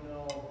 we don't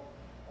know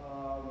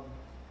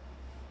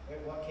at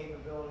what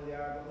capability they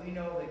are, but we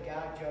know that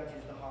God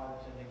judges the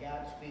hearts, and that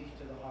God speaks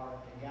to the heart,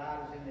 and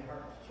God is in the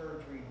heart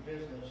surgery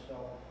business.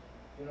 So,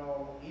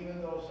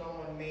 even though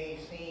someone may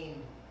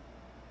seem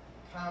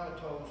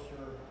comatose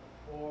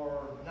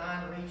or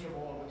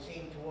non-reachable, it would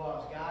seem to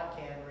us, God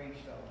can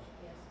reach those.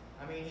 Yes.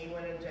 I mean, he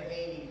went into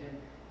Hades and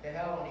to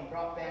hell, and he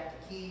brought back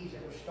the keys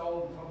that were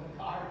stolen from the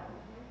garden.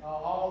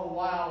 All the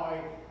while,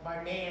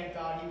 my man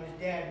thought he was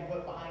dead and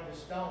put behind a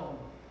stone.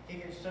 He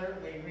can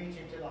certainly reach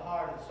into the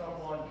heart of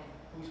someone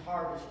whose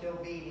heart is still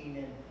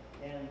beating,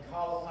 and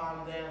call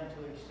upon them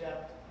to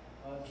accept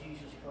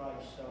Jesus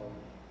Christ.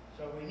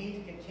 So we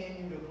need to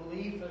continue to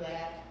believe for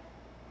that,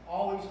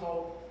 always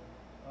hope,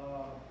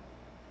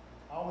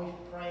 always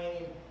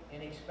praying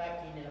and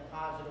expecting in a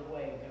positive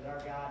way, because our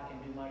God can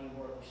do mighty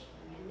works.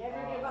 And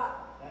never give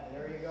up.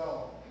 There you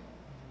go.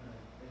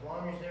 As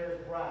long as there is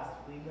breath,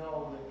 we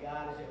know that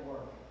God is at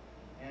work.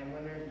 And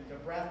when the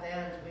breath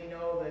ends, we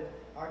know that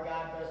our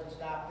God doesn't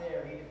stop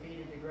there. He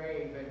defeated the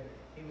grave, and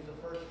He was the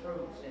first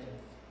fruits.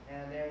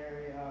 And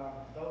there,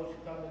 those who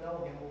come to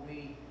know Him will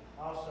be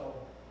also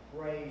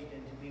raised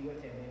and to be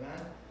with Him.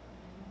 Amen?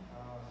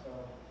 So,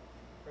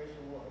 praise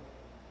the Lord.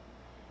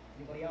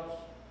 Anybody else?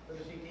 Good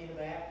to see Tina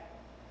back.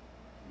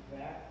 She's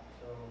back.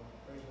 So,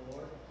 praise the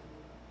Lord.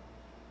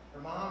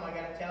 Her mom, I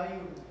got to tell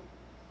you,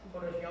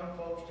 put us young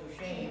folks to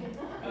shame.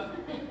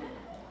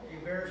 She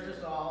embarrassed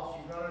us all.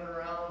 She's running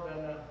around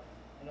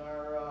in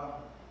our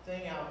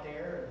thing out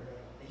there.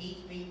 The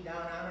heat's beating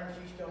down on her.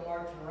 She's still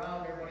marching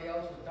around. Everybody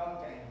else is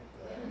tongue-tanged.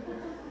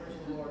 Praise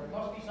the Lord. It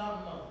must be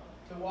something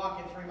to walk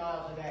in 3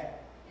 miles a day.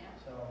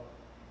 So,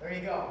 there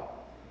you go.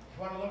 If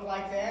you want to look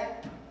like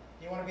that,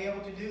 you want to be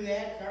able to do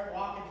that, start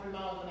walking 3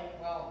 miles a day.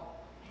 Well,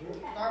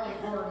 start with a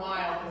quarter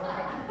mile.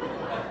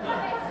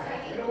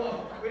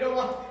 We don't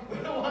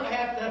want to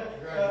have to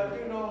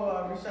do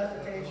no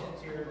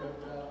resuscitations here.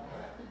 But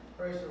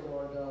praise the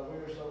Lord. We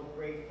are so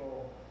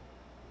grateful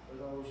for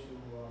those who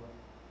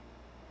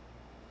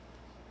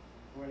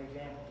were an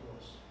example to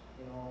us.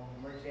 You know,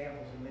 we're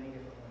examples in many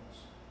different ways.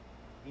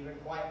 Even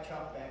Quiet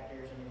Chuck back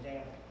there is an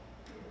example.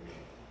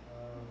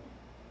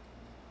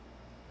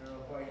 I don't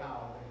know quite how,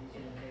 but he's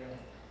an example.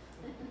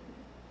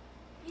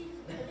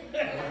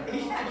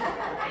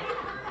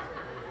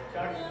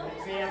 Chuck is an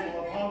example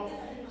of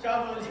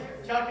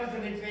Chuck is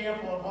an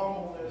example of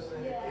humbleness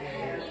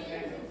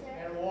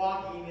and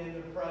walking in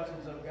the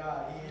presence of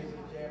God. He is an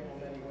example in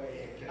many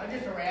ways. I'm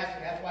just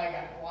harassing. That's why I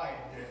got quiet.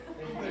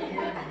 If you couldn't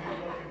hear me, you'd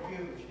look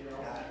confused, you know.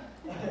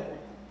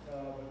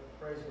 But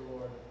praise the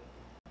Lord.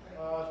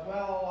 As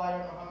well, I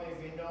don't know how many of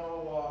you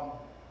know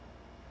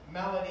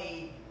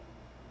Melody,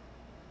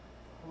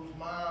 whose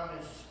mom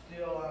is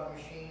still on a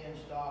machine and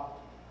stuff,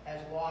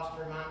 has lost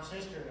her mom's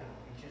sister now.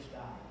 He just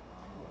died.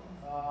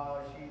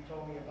 She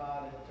told me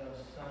about it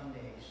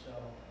Sunday.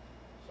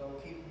 So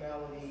keep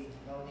Melody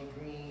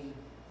Green,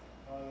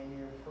 in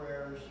your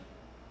prayers.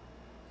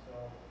 So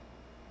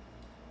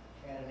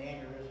she had an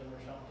aneurysm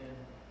or something,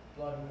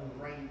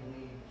 brain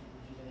bleed,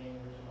 which is an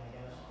aneurysm, I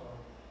guess.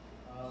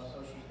 So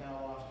she's now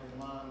lost her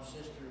mom's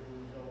sister,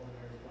 who's over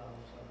there as well.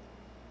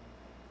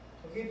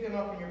 So keep them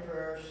up in your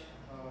prayers.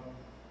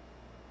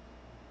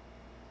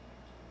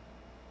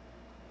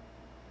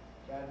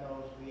 God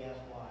knows. We ask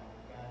why.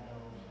 God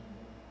knows.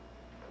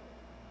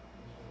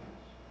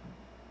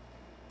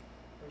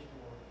 Praise the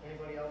Lord.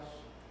 Anybody else?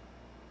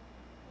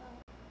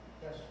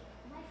 Yes.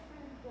 My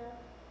friend,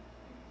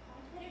 I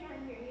put it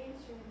on your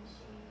answering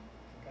machine,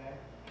 Okay.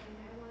 and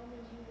I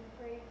wanted you to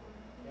pray for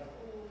him. He's Yep.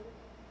 old.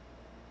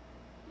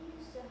 He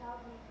used to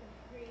help me for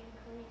free and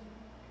clean,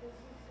 because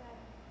he's got,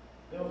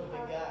 Bill's a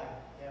big guy.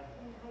 Yeah.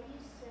 and I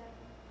used to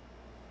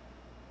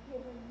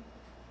give him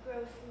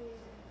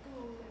groceries and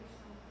food or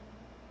something,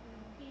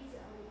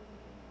 pizza or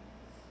whatever.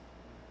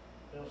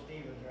 Bill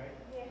Stevens, right?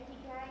 Yeah, he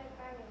died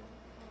by a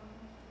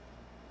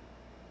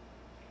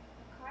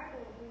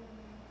cargo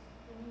wound,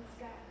 and he's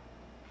got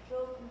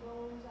broken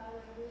bones all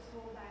over his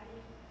whole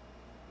body.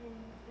 And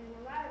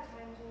a lot of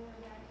times when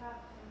I talk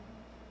to him,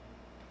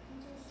 he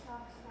just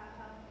talks about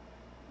how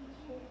he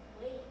can't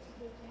wait to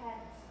get to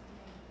heaven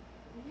someday.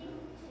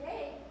 And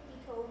today he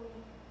told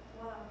me,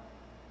 well,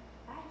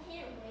 I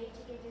can't wait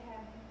to get to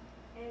heaven,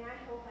 and I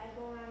hope I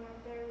go on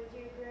up there with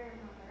your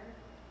grandmother,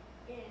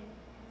 and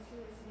because he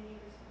was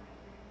neighbors with my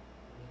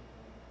grandmother.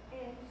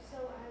 And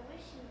so I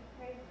wish you would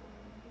pray for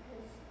him,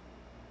 because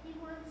he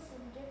wants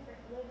some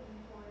different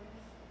living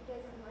quarters. He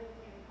doesn't like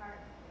the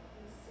apartment.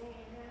 He's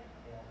saying that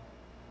Yeah.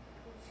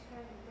 it's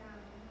kind of down,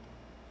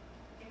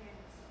 and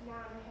it's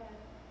now to have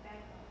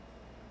bedrooms.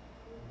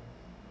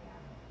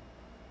 Yeah.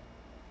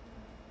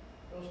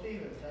 Bill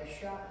Stevens. I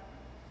shot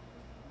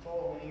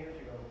Paul many years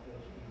ago with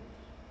Bill Stevens.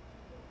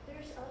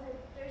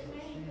 There's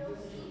many Bill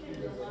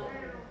Stevens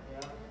around.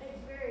 Yeah.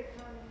 It's very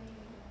common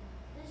name.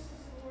 This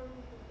is the one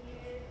with the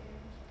beard, and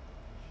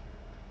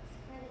he's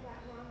kind of got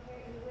long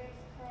hair. He wears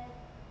a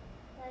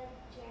plaid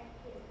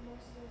jacket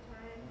most of the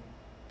time.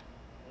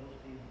 Bill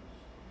Stevens.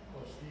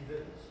 Oh,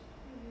 Stevens.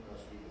 Mhm. No,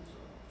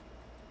 Stevenson.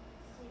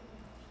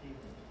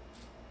 Stevens.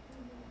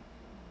 Mhm.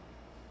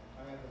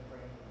 I have been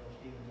praying for Bill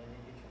Stevens. I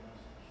did get your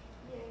message.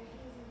 Yeah,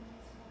 he's a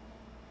nice one.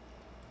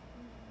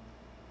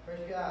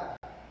 Praise God.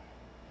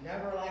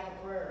 Never lack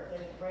of prayer.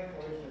 Things to pray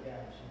for, is there,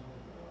 guys?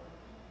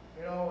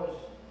 You know, as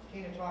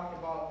Tina talked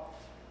about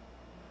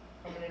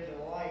coming into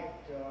the light,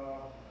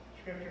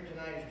 scripture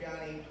tonight is John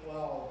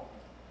 8:12.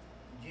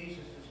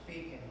 Jesus is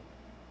speaking.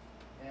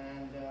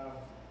 And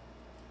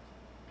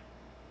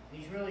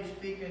he's really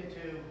speaking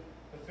to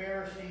the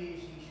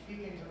Pharisees. He's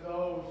speaking to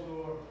those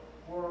who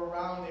were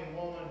around a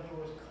woman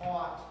who was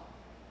caught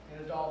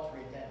in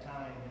adultery at that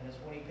time. And it's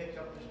when he picks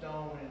up the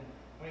stone and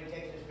when he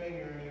takes his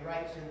finger and he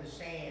writes in the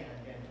sand.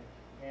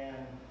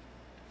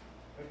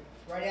 But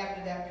right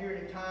after that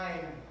period of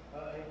time,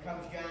 it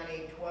comes John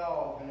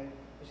 8:12, and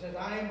it says,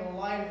 I am the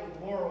light of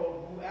the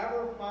world.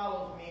 Whoever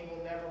follows me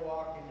will never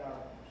walk in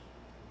darkness,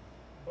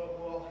 but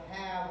will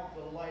have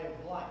the light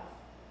of life.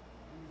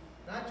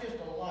 Not just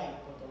a light,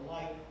 but the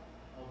light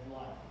of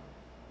life.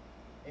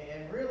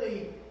 And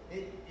really,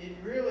 it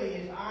really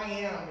is, I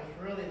am,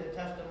 is really the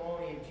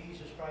testimony of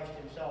Jesus Christ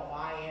himself.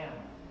 I am.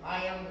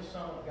 I am the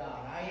Son of God.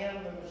 I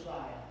am the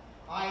Messiah.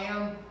 I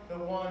am the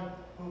one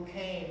who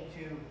came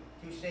to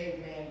save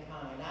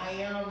mankind. I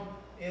am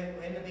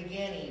in the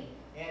beginning,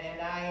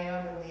 and I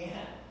am in the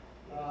end.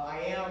 I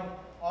am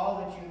all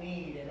that you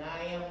need, and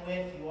I am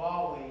with you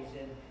always.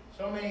 And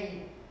so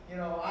many,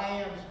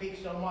 I am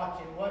speaks so much.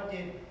 And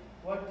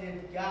what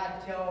did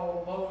God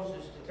tell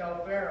Moses to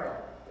tell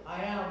Pharaoh?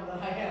 I am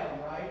that I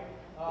am, right?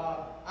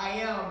 I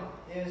am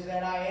is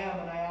that I am,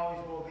 and I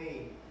always will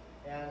be.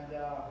 And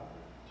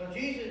so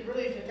Jesus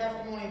really is a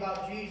testimony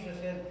about Jesus,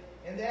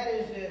 and that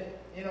is that,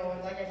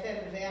 like I said,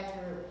 it was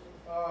after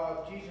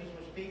Jesus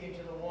was speaking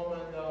to the woman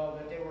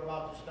that they were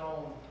about to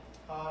stone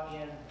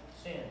in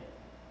sin.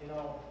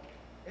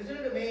 Isn't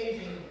it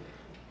amazing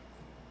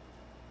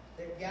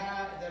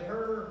that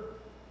her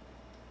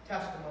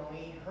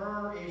testimony,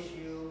 her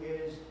issue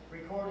is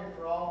recorded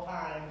for all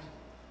times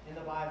in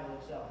the Bible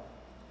itself.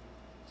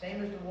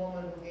 Same as the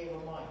woman who gave a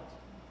mite.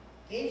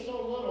 Gave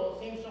so little,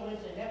 it seems so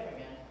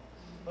insignificant,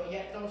 but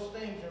yet those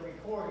things are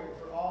recorded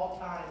for all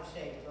time's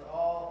sake, for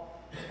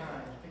all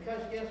times.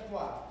 Because guess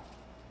what?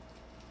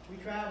 We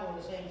travel in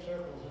the same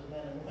circles as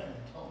men and women,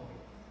 don't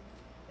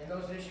we? And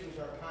those issues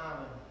are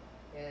common.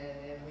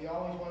 And we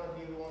always want to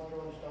be the one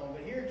throwing stone.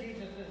 But here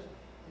Jesus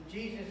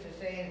is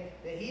saying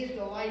that he is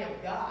the light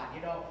of God.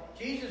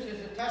 Jesus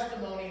is a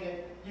testimony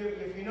that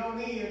if you know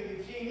me,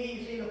 you've seen me,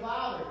 you've seen the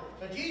Father.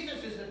 So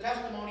Jesus is the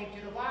testimony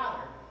to the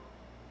Father.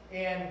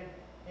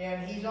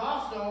 And he's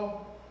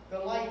also the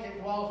light that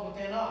dwells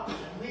within us.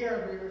 And we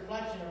are the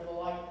reflection of the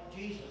light of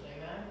Jesus.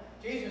 Amen?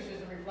 Jesus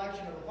is the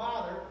reflection of the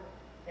Father.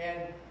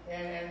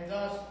 And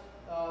thus,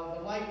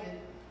 the light that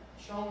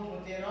shines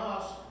within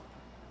us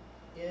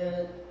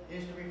is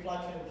the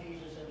reflection of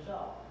Jesus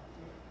himself.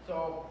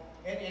 So,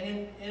 and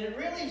it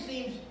really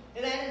seems,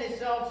 and that in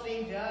itself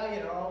seems, we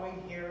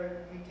hear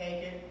it, we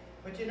take it.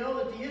 But you know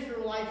that the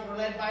Israelites were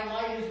led by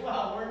light as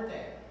well, weren't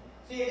they?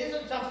 See, it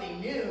isn't something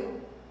new.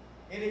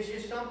 It is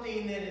just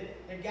something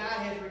that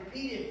God has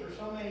repeated for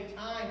so many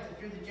times and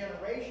through the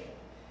generation.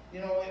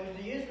 It was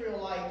the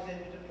Israelites,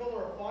 it was the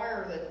pillar of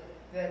fire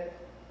that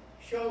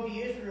showed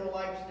the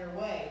Israelites their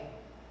way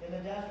in the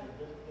desert,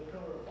 the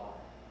pillar of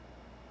fire.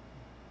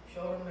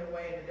 Showed them their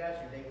way in the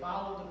desert. They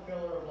followed the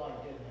pillar of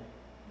light, didn't they?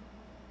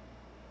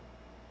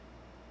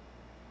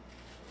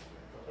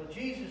 So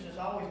Jesus has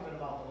always been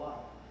about the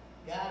light.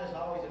 God is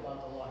always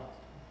about the light.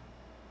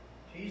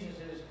 Jesus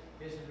is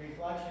the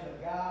reflection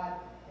of God,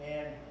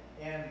 and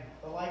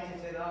the light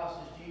that's in us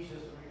is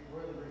Jesus.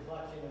 We're the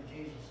reflection of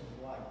Jesus'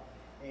 light.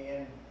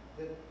 And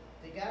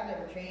the God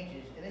never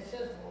changes. And it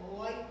says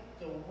light,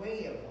 the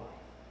way of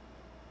life.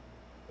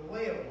 The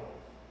way of life.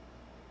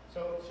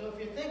 So if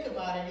you think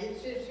about it,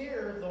 it says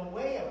here the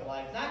way of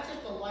life, not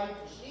just the light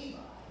to see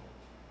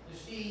by,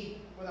 to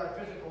see with our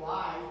physical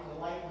eyes,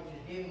 the light which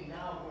is dimming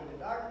now for the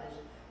darkness,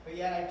 but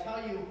yet I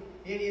tell you,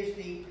 it is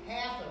the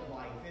path of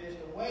life, it is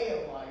the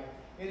way of life,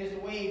 it is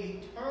the way of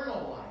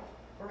eternal life,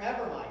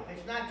 forever life.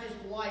 It's not just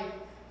life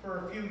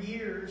for a few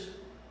years,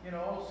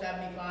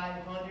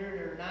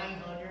 7,500 or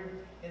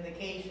 900 in the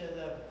case of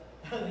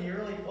the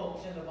early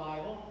folks in the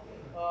Bible,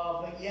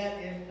 but yet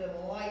it's the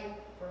light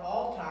for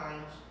all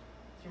times,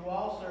 through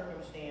all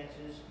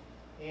circumstances.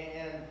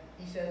 And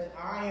he says,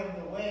 I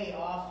am the way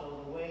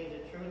also, the way,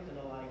 the truth, and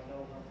the life.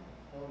 No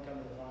one come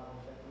to the Father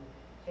except me.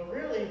 So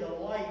really, the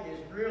light is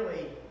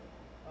really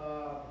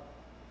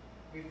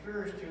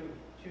refers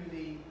to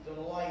the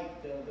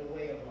light, the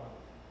way of life.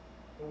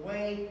 The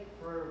way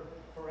for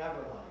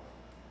forever life.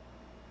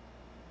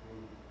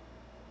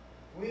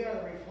 We are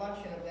the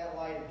reflection of that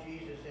light of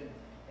Jesus.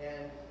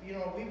 And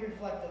we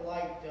reflect the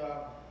light.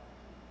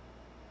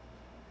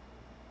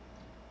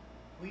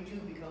 We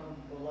too become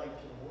the light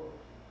to the world.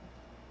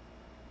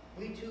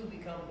 We too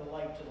become the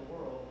light to the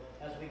world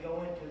as we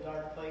go into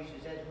dark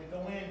places, as we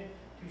go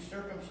into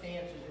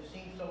circumstances that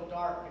seem so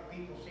dark that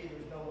people see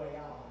there's no way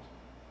out.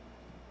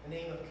 The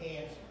name of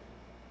cancer,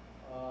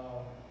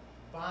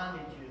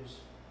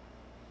 bondages.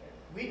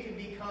 We can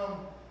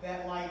become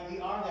that light. We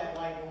are that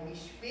light. When we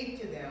speak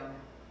to them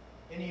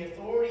in the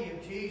authority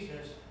of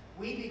Jesus,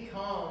 we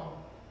become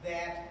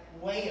that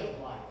way of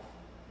life.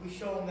 We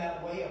show them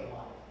that way of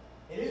life.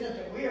 It isn't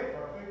that we are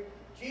perfect.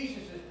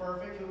 Jesus is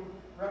perfect, who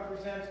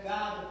represents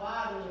God the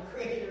Father, the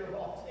creator of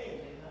all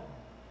things.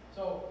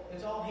 So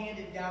it's all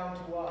handed down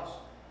to us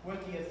with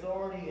the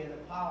authority and the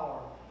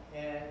power.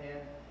 And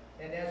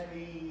as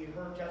we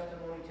heard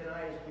testimony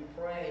tonight, as we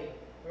pray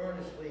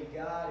earnestly,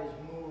 God is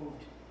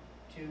moved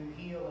to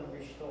heal and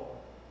restore.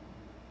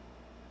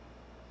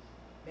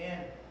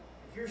 Man,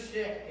 If you're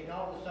sick and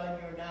all of a sudden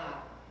you're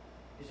not,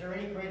 is there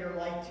any greater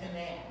light than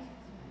that?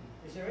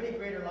 Is there any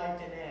greater light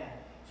than that?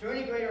 Is there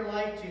any greater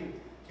light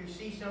to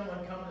see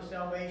someone come to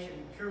salvation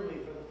truly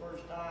for the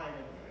first time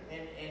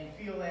and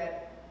feel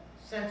that,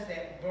 sense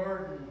that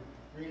burden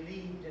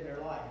relieved in their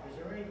life? Is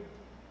there any,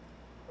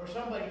 or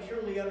somebody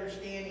truly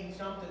understanding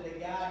something that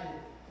God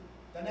is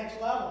the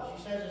next level?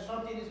 She says it's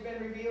something that's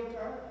been revealed to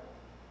her.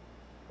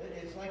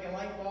 It's like a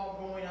light bulb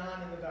going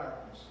on in the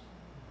darkness.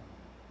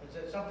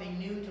 It's something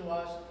new to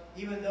us,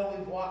 even though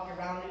we've walked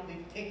around it,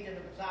 we've kicked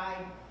it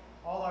aside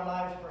all our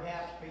lives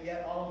perhaps, but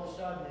yet all of a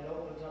sudden it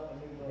opens up a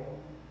new door.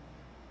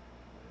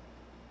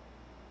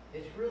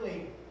 It's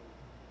really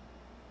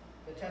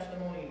the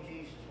testimony of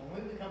Jesus.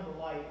 When we become the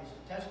light, it's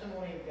the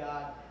testimony of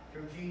God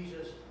through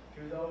Jesus,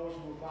 through those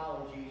who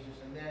follow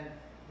Jesus, and then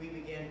we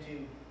begin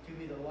to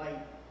be the light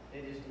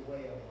that is the way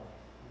of life.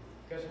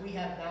 Because we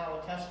have now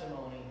a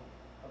testimony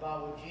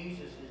about what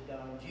Jesus has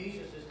done.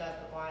 Jesus is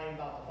testifying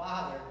about the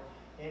Father,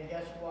 and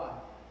guess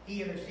what?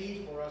 He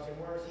intercedes for us, and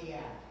where is he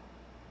at?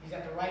 He's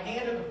at the right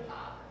hand of the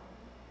Father.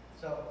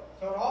 So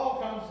it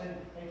all comes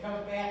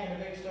back in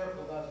a big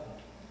circle, doesn't it?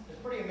 It's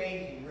pretty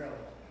amazing, really,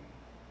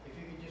 if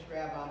you could just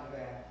grab onto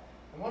that.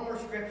 And one more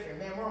scripture.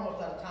 Man, we're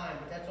almost out of time,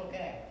 but that's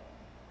okay.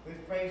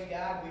 We've praised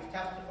God. We've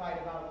testified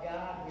about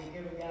God. We've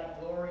given God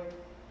glory.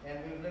 And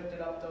we've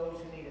lifted up those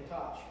who need a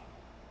touch.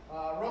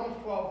 Romans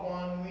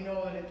 12:1, we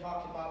know that it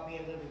talks about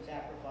being living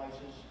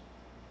sacrifices.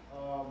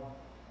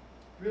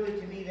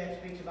 Really, to me, that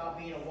speaks about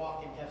being a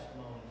walking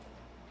testimony.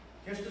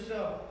 Just as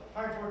the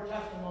Hartford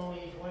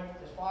testimonies went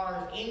as far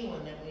as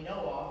England that we know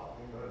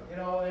of, you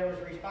know, there was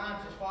a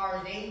response as far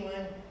as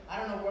England. I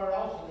don't know where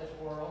else in this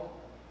world,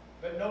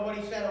 but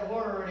nobody said a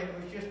word. It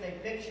was just a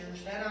picture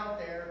sent out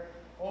there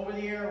over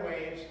the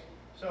airwaves.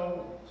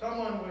 So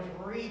someone was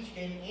reached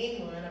in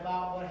England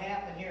about what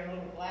happened here in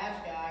Little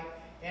Glasgow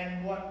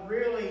and what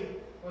really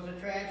was a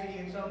tragedy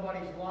in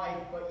somebody's life,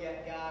 but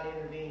yet God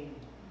intervened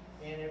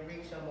and it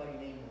reached somebody in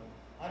England.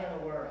 I don't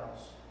know where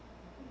else.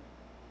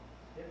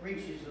 It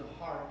reaches the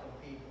heart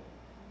of people.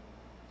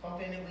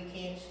 Something that we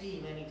can't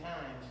see many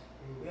times.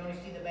 We only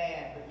see the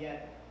bad, but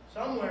yet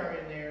somewhere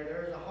in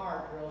there's a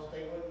heart, or else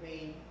they wouldn't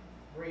be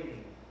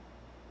breathing.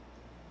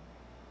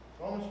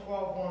 Romans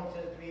 12:1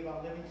 says to be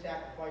about living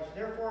sacrifice.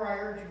 Therefore I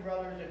urge you,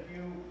 brothers, in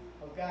view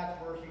of God's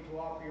mercy, to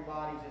offer your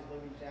bodies as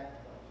living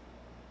sacrifice,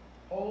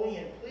 holy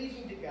and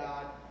pleasing to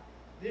God.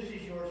 This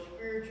is your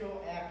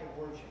spiritual act of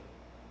worship.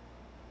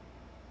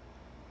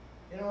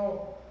 You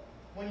know,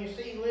 when you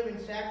see living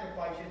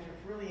sacrifices,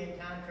 it's really in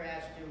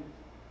contrast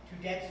to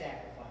dead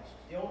sacrifices.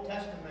 The Old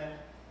Testament,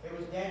 it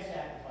was dead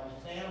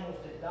sacrifices, animals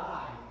that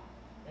died.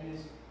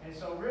 And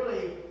so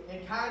really,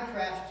 in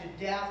contrast to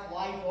death,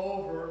 life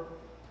over,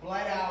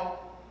 bled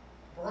out,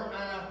 burnt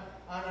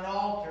on an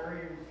altar,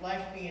 your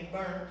flesh being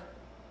burnt,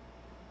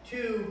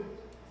 to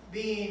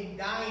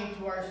dying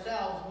to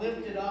ourselves,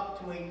 lifted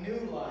up to a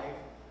new life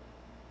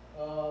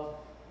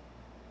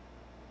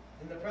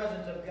in the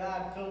presence of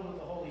God, filled with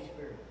the Holy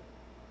Spirit.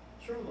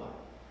 True life.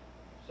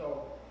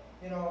 So,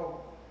 you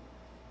know,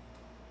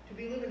 to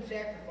be living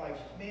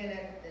sacrifices, man,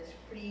 that's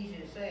pretty easy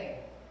to say.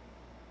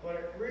 But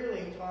it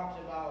really talks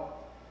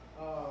about,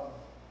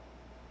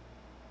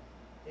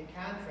 in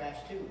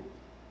contrast too,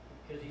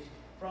 because he's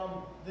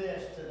from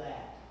this to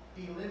that.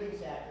 Be living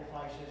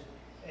sacrifices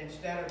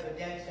instead of the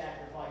dead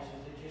sacrifices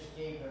that just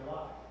gave their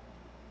life.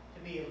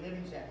 To be a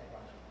living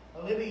sacrifice.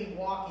 A living,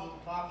 walking,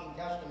 talking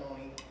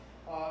testimony,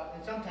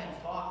 and sometimes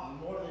talking,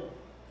 more than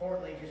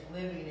importantly just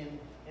living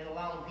and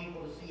allowing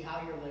people to see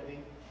how you're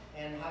living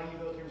and how you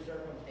go through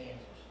circumstances.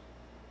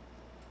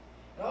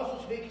 It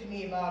also speaks to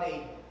me about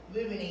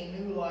living a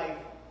new life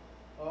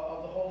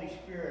of the Holy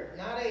Spirit,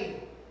 not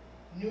a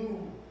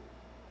new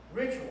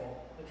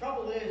ritual. The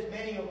trouble is,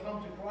 many will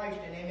come to Christ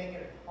and they make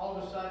it all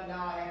of a sudden,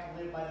 now I have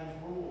to live by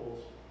these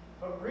rules.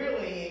 But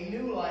really, a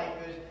new life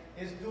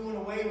is doing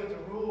away with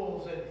the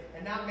rules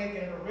and not making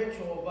it a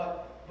ritual,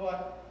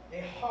 but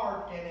a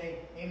heart and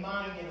a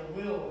mind and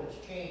a will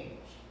that's changed.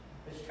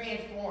 It's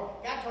transformed.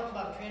 God talks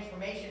about a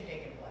transformation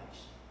taking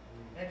place.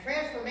 And a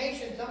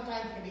transformation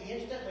sometimes can be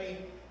instantly,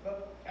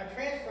 but a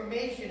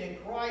transformation in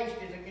Christ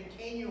is a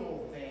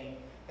continual thing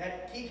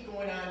that keeps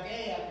going on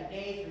day after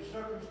day through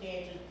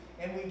circumstances,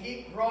 and we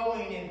keep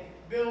growing and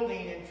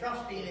building and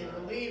trusting and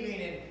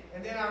believing,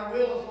 and then our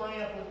wills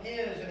line up with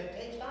His, and it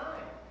takes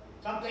time.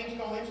 Some things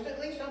go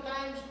instantly,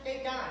 sometimes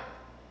take time.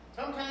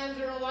 Sometimes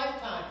they're a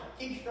lifetime.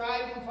 Keep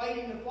striving,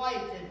 fighting the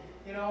fight,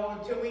 and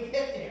until we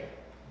get there.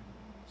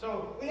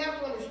 So we have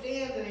to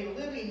understand that a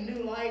living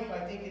new life,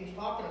 I think that he's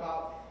talking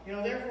about.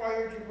 Therefore I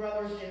urge you,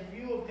 brothers, in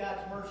view of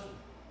God's mercy.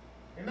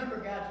 Remember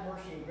God's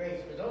mercy and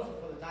grace, because those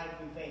are for the times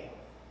we fail.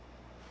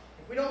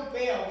 If we don't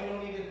fail, we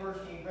don't need His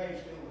mercy and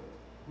grace, do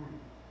we?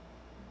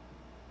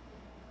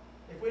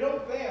 If we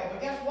don't fail,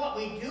 but guess what?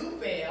 We do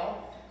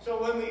fail.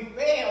 So when we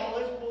fail,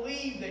 let's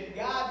believe that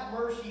God's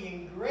mercy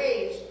and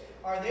grace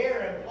are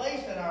there in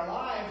place in our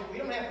lives. We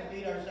don't have to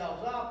beat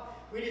ourselves up.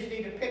 We just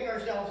need to pick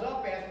ourselves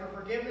up, ask for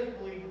forgiveness,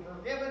 believe we're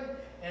forgiven,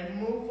 and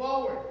move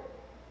forward.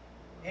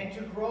 And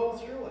to grow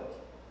through it.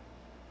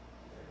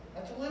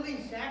 That's a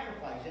living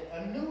sacrifice.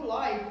 A new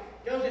life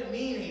doesn't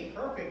mean a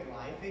perfect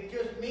life. It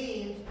just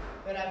means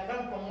that I've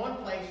come from one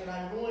place and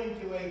I'm going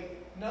to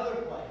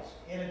another place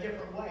in a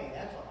different way.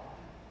 That's all.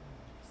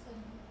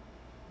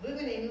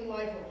 Living a new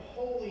life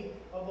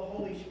of the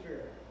Holy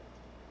Spirit.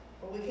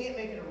 But we can't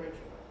make it a ritual.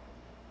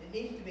 It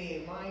needs to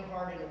be a mind,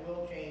 heart, and a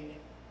will change.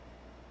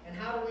 And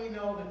how do we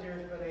know that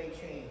there's been a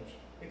change?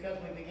 Because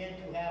we begin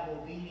to have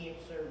obedient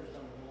service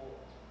unto the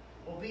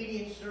Lord.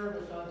 Obedient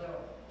service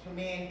to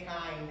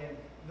mankind and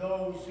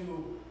those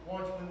who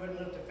once we wouldn't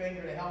lift a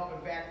finger to help.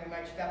 In fact, we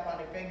might step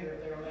on a finger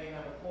if they were laying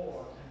on the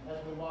floor as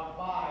we walk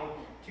by,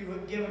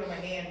 to giving them a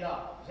hand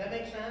up. Does that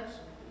make sense?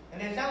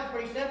 And it sounds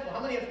pretty simple. How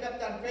many have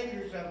stepped on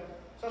fingers of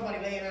somebody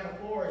laying on the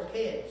floor as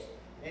kids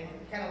and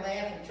kind of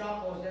laugh and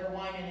chuckle as they're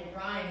whining and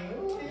crying? And,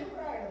 ooh, what are you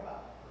crying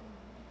about?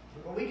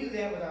 But we do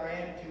that with our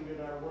attitude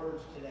and our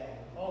words today.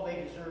 Oh,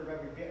 they deserve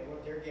every bit of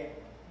what they're getting.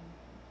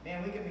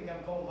 Man, we can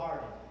become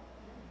cold-hearted.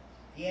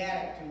 The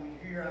attitude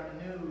we hear on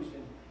the news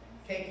and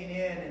taking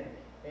in,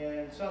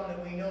 and some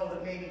that we know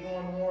that may be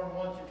going more than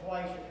once or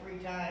twice or 3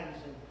 times,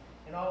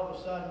 and all of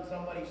a sudden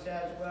somebody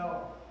says,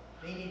 well,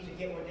 they need to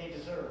get what they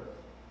deserve.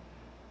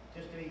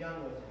 Just to be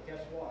done with it.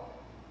 Guess what?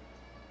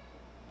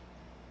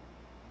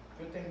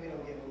 Good thing we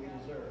don't get what we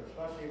deserve,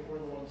 especially if we're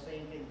the ones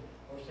thinking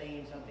or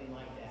saying something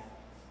like that.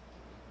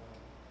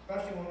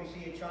 Especially when we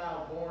see a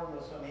child born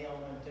with some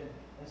ailment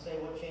and say,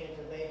 what chance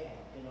have they had,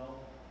 you know?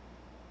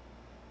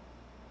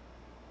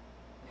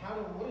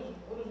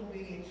 What does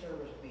obedient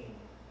service mean?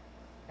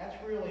 That's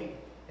really,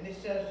 and it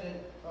says that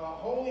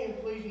holy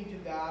and pleasing to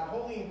God,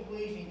 holy and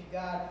pleasing to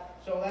God.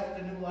 So that's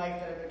the new life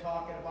that I've been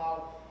talking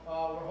about.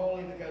 We're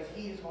holy because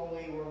He is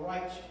holy. We're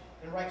right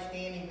in right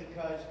standing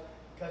because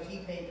He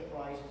paid the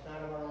price. It's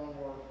not of our own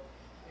work.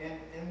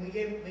 And we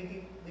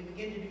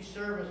begin to do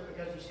service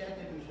because He said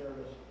to do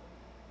service.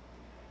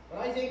 But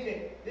I think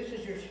that this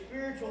is your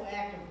spiritual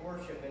act of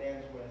worship it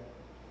ends with.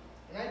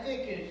 And I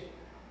think is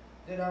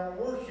that our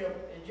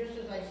worship, just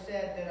as I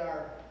said,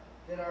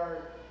 that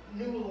our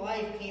new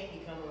life can't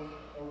become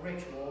a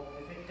ritual.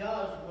 If it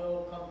does,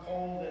 we'll come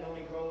cold and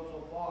only grow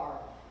so far.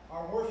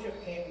 Our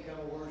worship can't become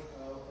a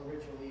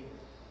ritual either.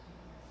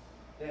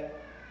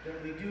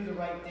 That we do the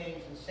right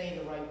things and say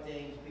the right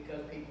things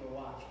because people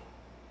are watching.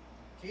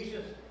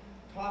 Jesus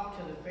talked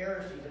to the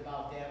Pharisees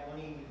about that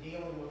when He was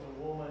dealing with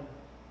a woman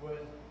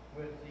with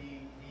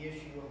the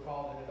issue of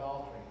called an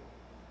adultery.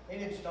 They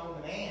didn't stone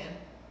the man.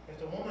 If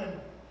the woman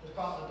was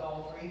caught in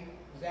adultery,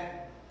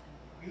 that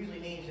usually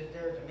means that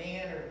there's a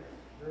man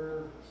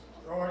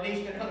or at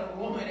least another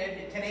woman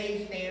at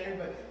today's standard,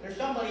 but there's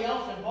somebody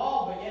else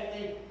involved, but yet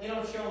they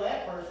don't show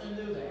that person,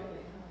 do they?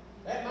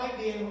 That might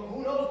be,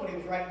 who knows what he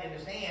was writing in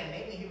the sand.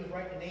 Maybe he was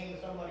writing the name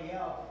of somebody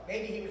else.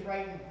 Maybe he was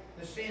writing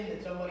the sin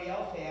that somebody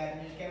else had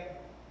and just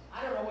kept,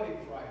 I don't know what he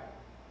was writing.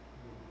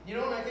 You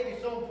know, and I think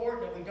it's so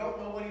important that we don't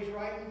know what he's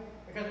writing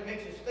because it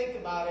makes us think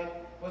about it.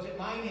 Was it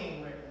my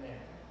name written there?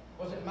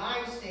 Was it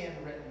my sin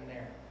written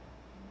there?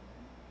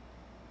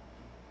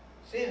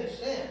 Sin is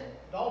sin.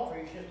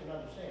 Adultery is just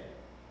another sin.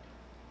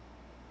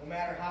 No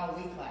matter how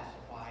we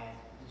classify it,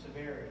 the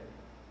severity.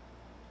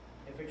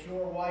 If it's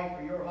your wife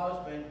or your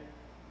husband,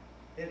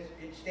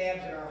 it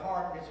stabs at our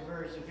heart and it's a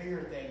very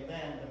severe thing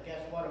then. But guess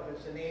what? If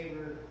it's a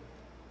neighbor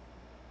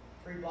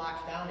 3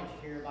 blocks down that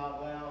you hear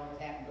about, well,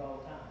 it happens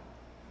all the time.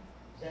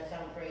 Does that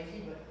sound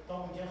crazy? But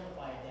don't we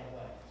justify it that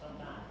way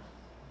sometimes?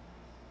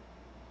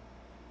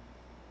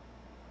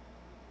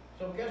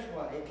 So guess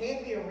what? It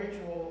can't be a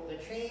ritual.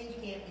 The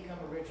change can't become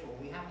a ritual.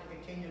 We have to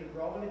continue to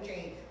grow in the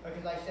change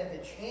because I said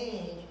the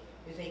change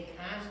is a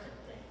constant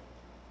thing.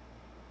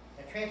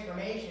 The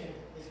transformation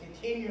is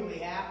continually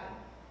happening.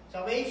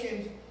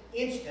 Salvation's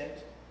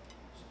instant.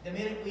 The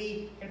minute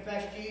we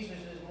confess Jesus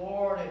as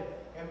Lord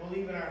and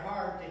believe in our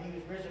heart that He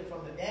was risen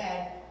from the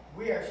dead,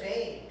 we are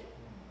saved.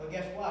 But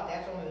guess what?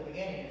 That's only the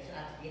beginning. It's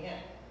not the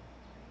end.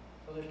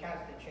 So there's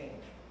constant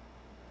change.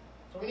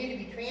 So we need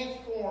to be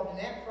transformed, and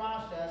that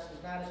process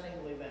is not a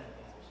single event,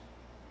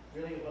 guys.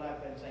 Really what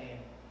I've been saying.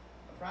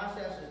 A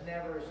process is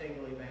never a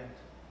single event.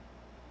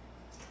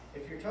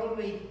 If you're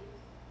totally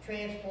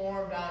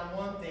transformed on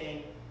one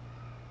thing,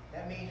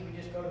 that means we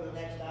just go to the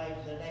next item,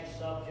 the next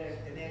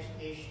subject, the next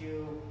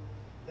issue,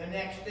 the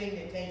next thing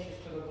that takes us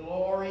to the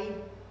glory.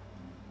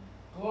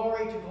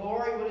 Glory to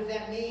glory, what does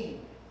that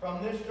mean?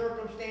 From this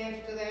circumstance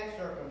to that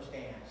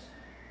circumstance.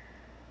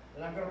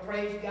 And I'm going to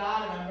praise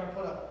God, and I'm going to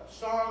put a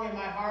song in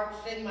my heart,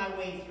 sing my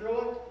way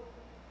through it.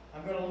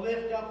 I'm going to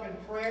lift up in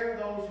prayer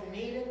those who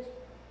need it.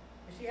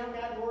 You see how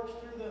God works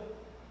through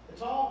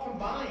it's all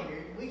combined.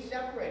 We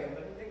separate them,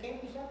 but they can't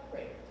be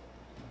separated.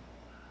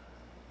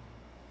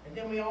 And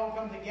then we all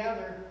come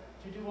together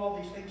to do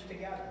all these things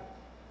together.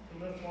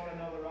 To lift one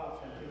another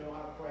up and to know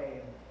how to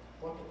pray and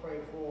what to pray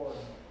for.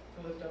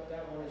 And to lift up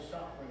that one who's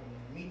suffering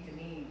and meet the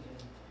needs.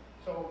 And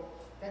so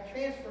that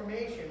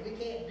transformation, we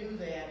can't do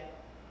that.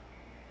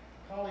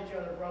 Call each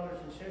other brothers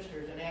and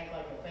sisters and act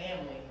like a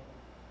family.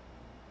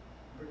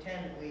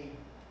 Pretend that we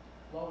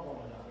love one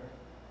another.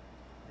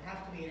 It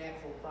has to be an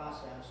actual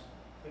process.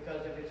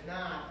 Because if it's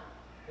not,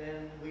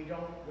 then we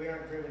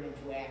aren't driven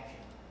into action.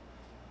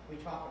 We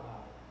talk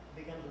about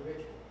it. It becomes a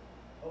ritual.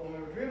 But when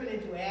we're driven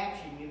into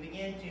action, you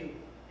begin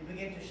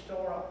to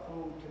store up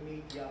food to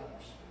meet the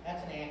others.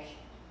 That's an action.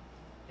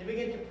 You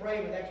begin to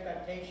pray with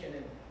expectation,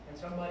 and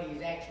somebody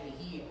is actually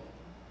healed.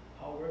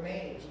 Oh, we're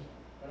amazed.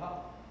 But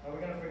how, are we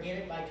going to forget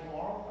it by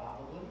tomorrow?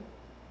 Probably.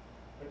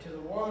 But to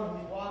the one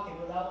who's walking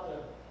without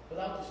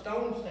the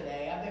stones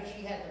today, I bet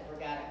she hasn't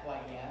forgot it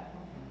quite yet.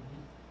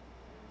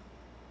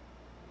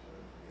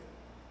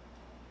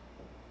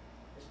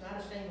 It's not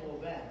a single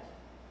event.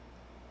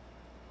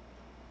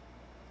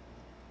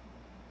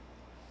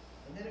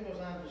 And then it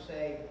goes on to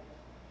say,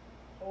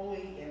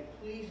 holy and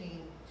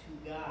pleasing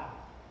to God.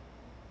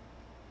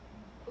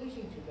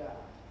 Pleasing to God.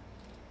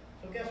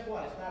 So guess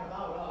what? It's not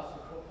about us,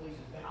 it's what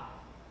pleases God.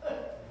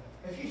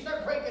 If you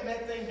start breaking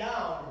that thing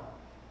down,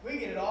 we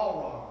get it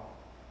all wrong.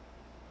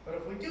 But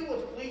if we do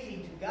what's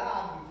pleasing to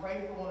God, we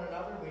pray for one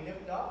another, we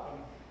lift up,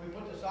 and we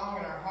put the song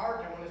in our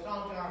heart, and when the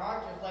song's in our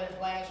heart, just let it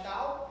blast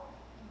out.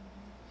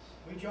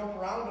 We jump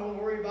around, don't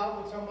worry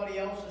about what somebody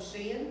else is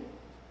seeing.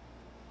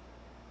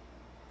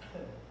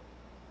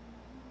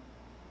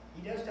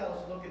 He does tell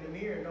us to look in the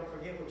mirror and don't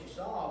forget what you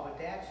saw, but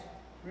that's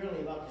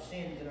really about the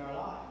sins in our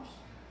lives.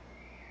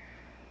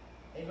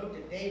 They looked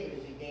at David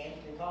as he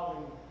danced and called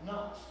him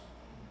nuts,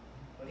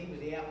 but he was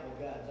the apple of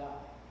God's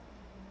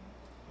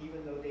eye,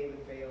 even though David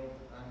failed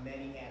on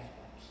many aspects.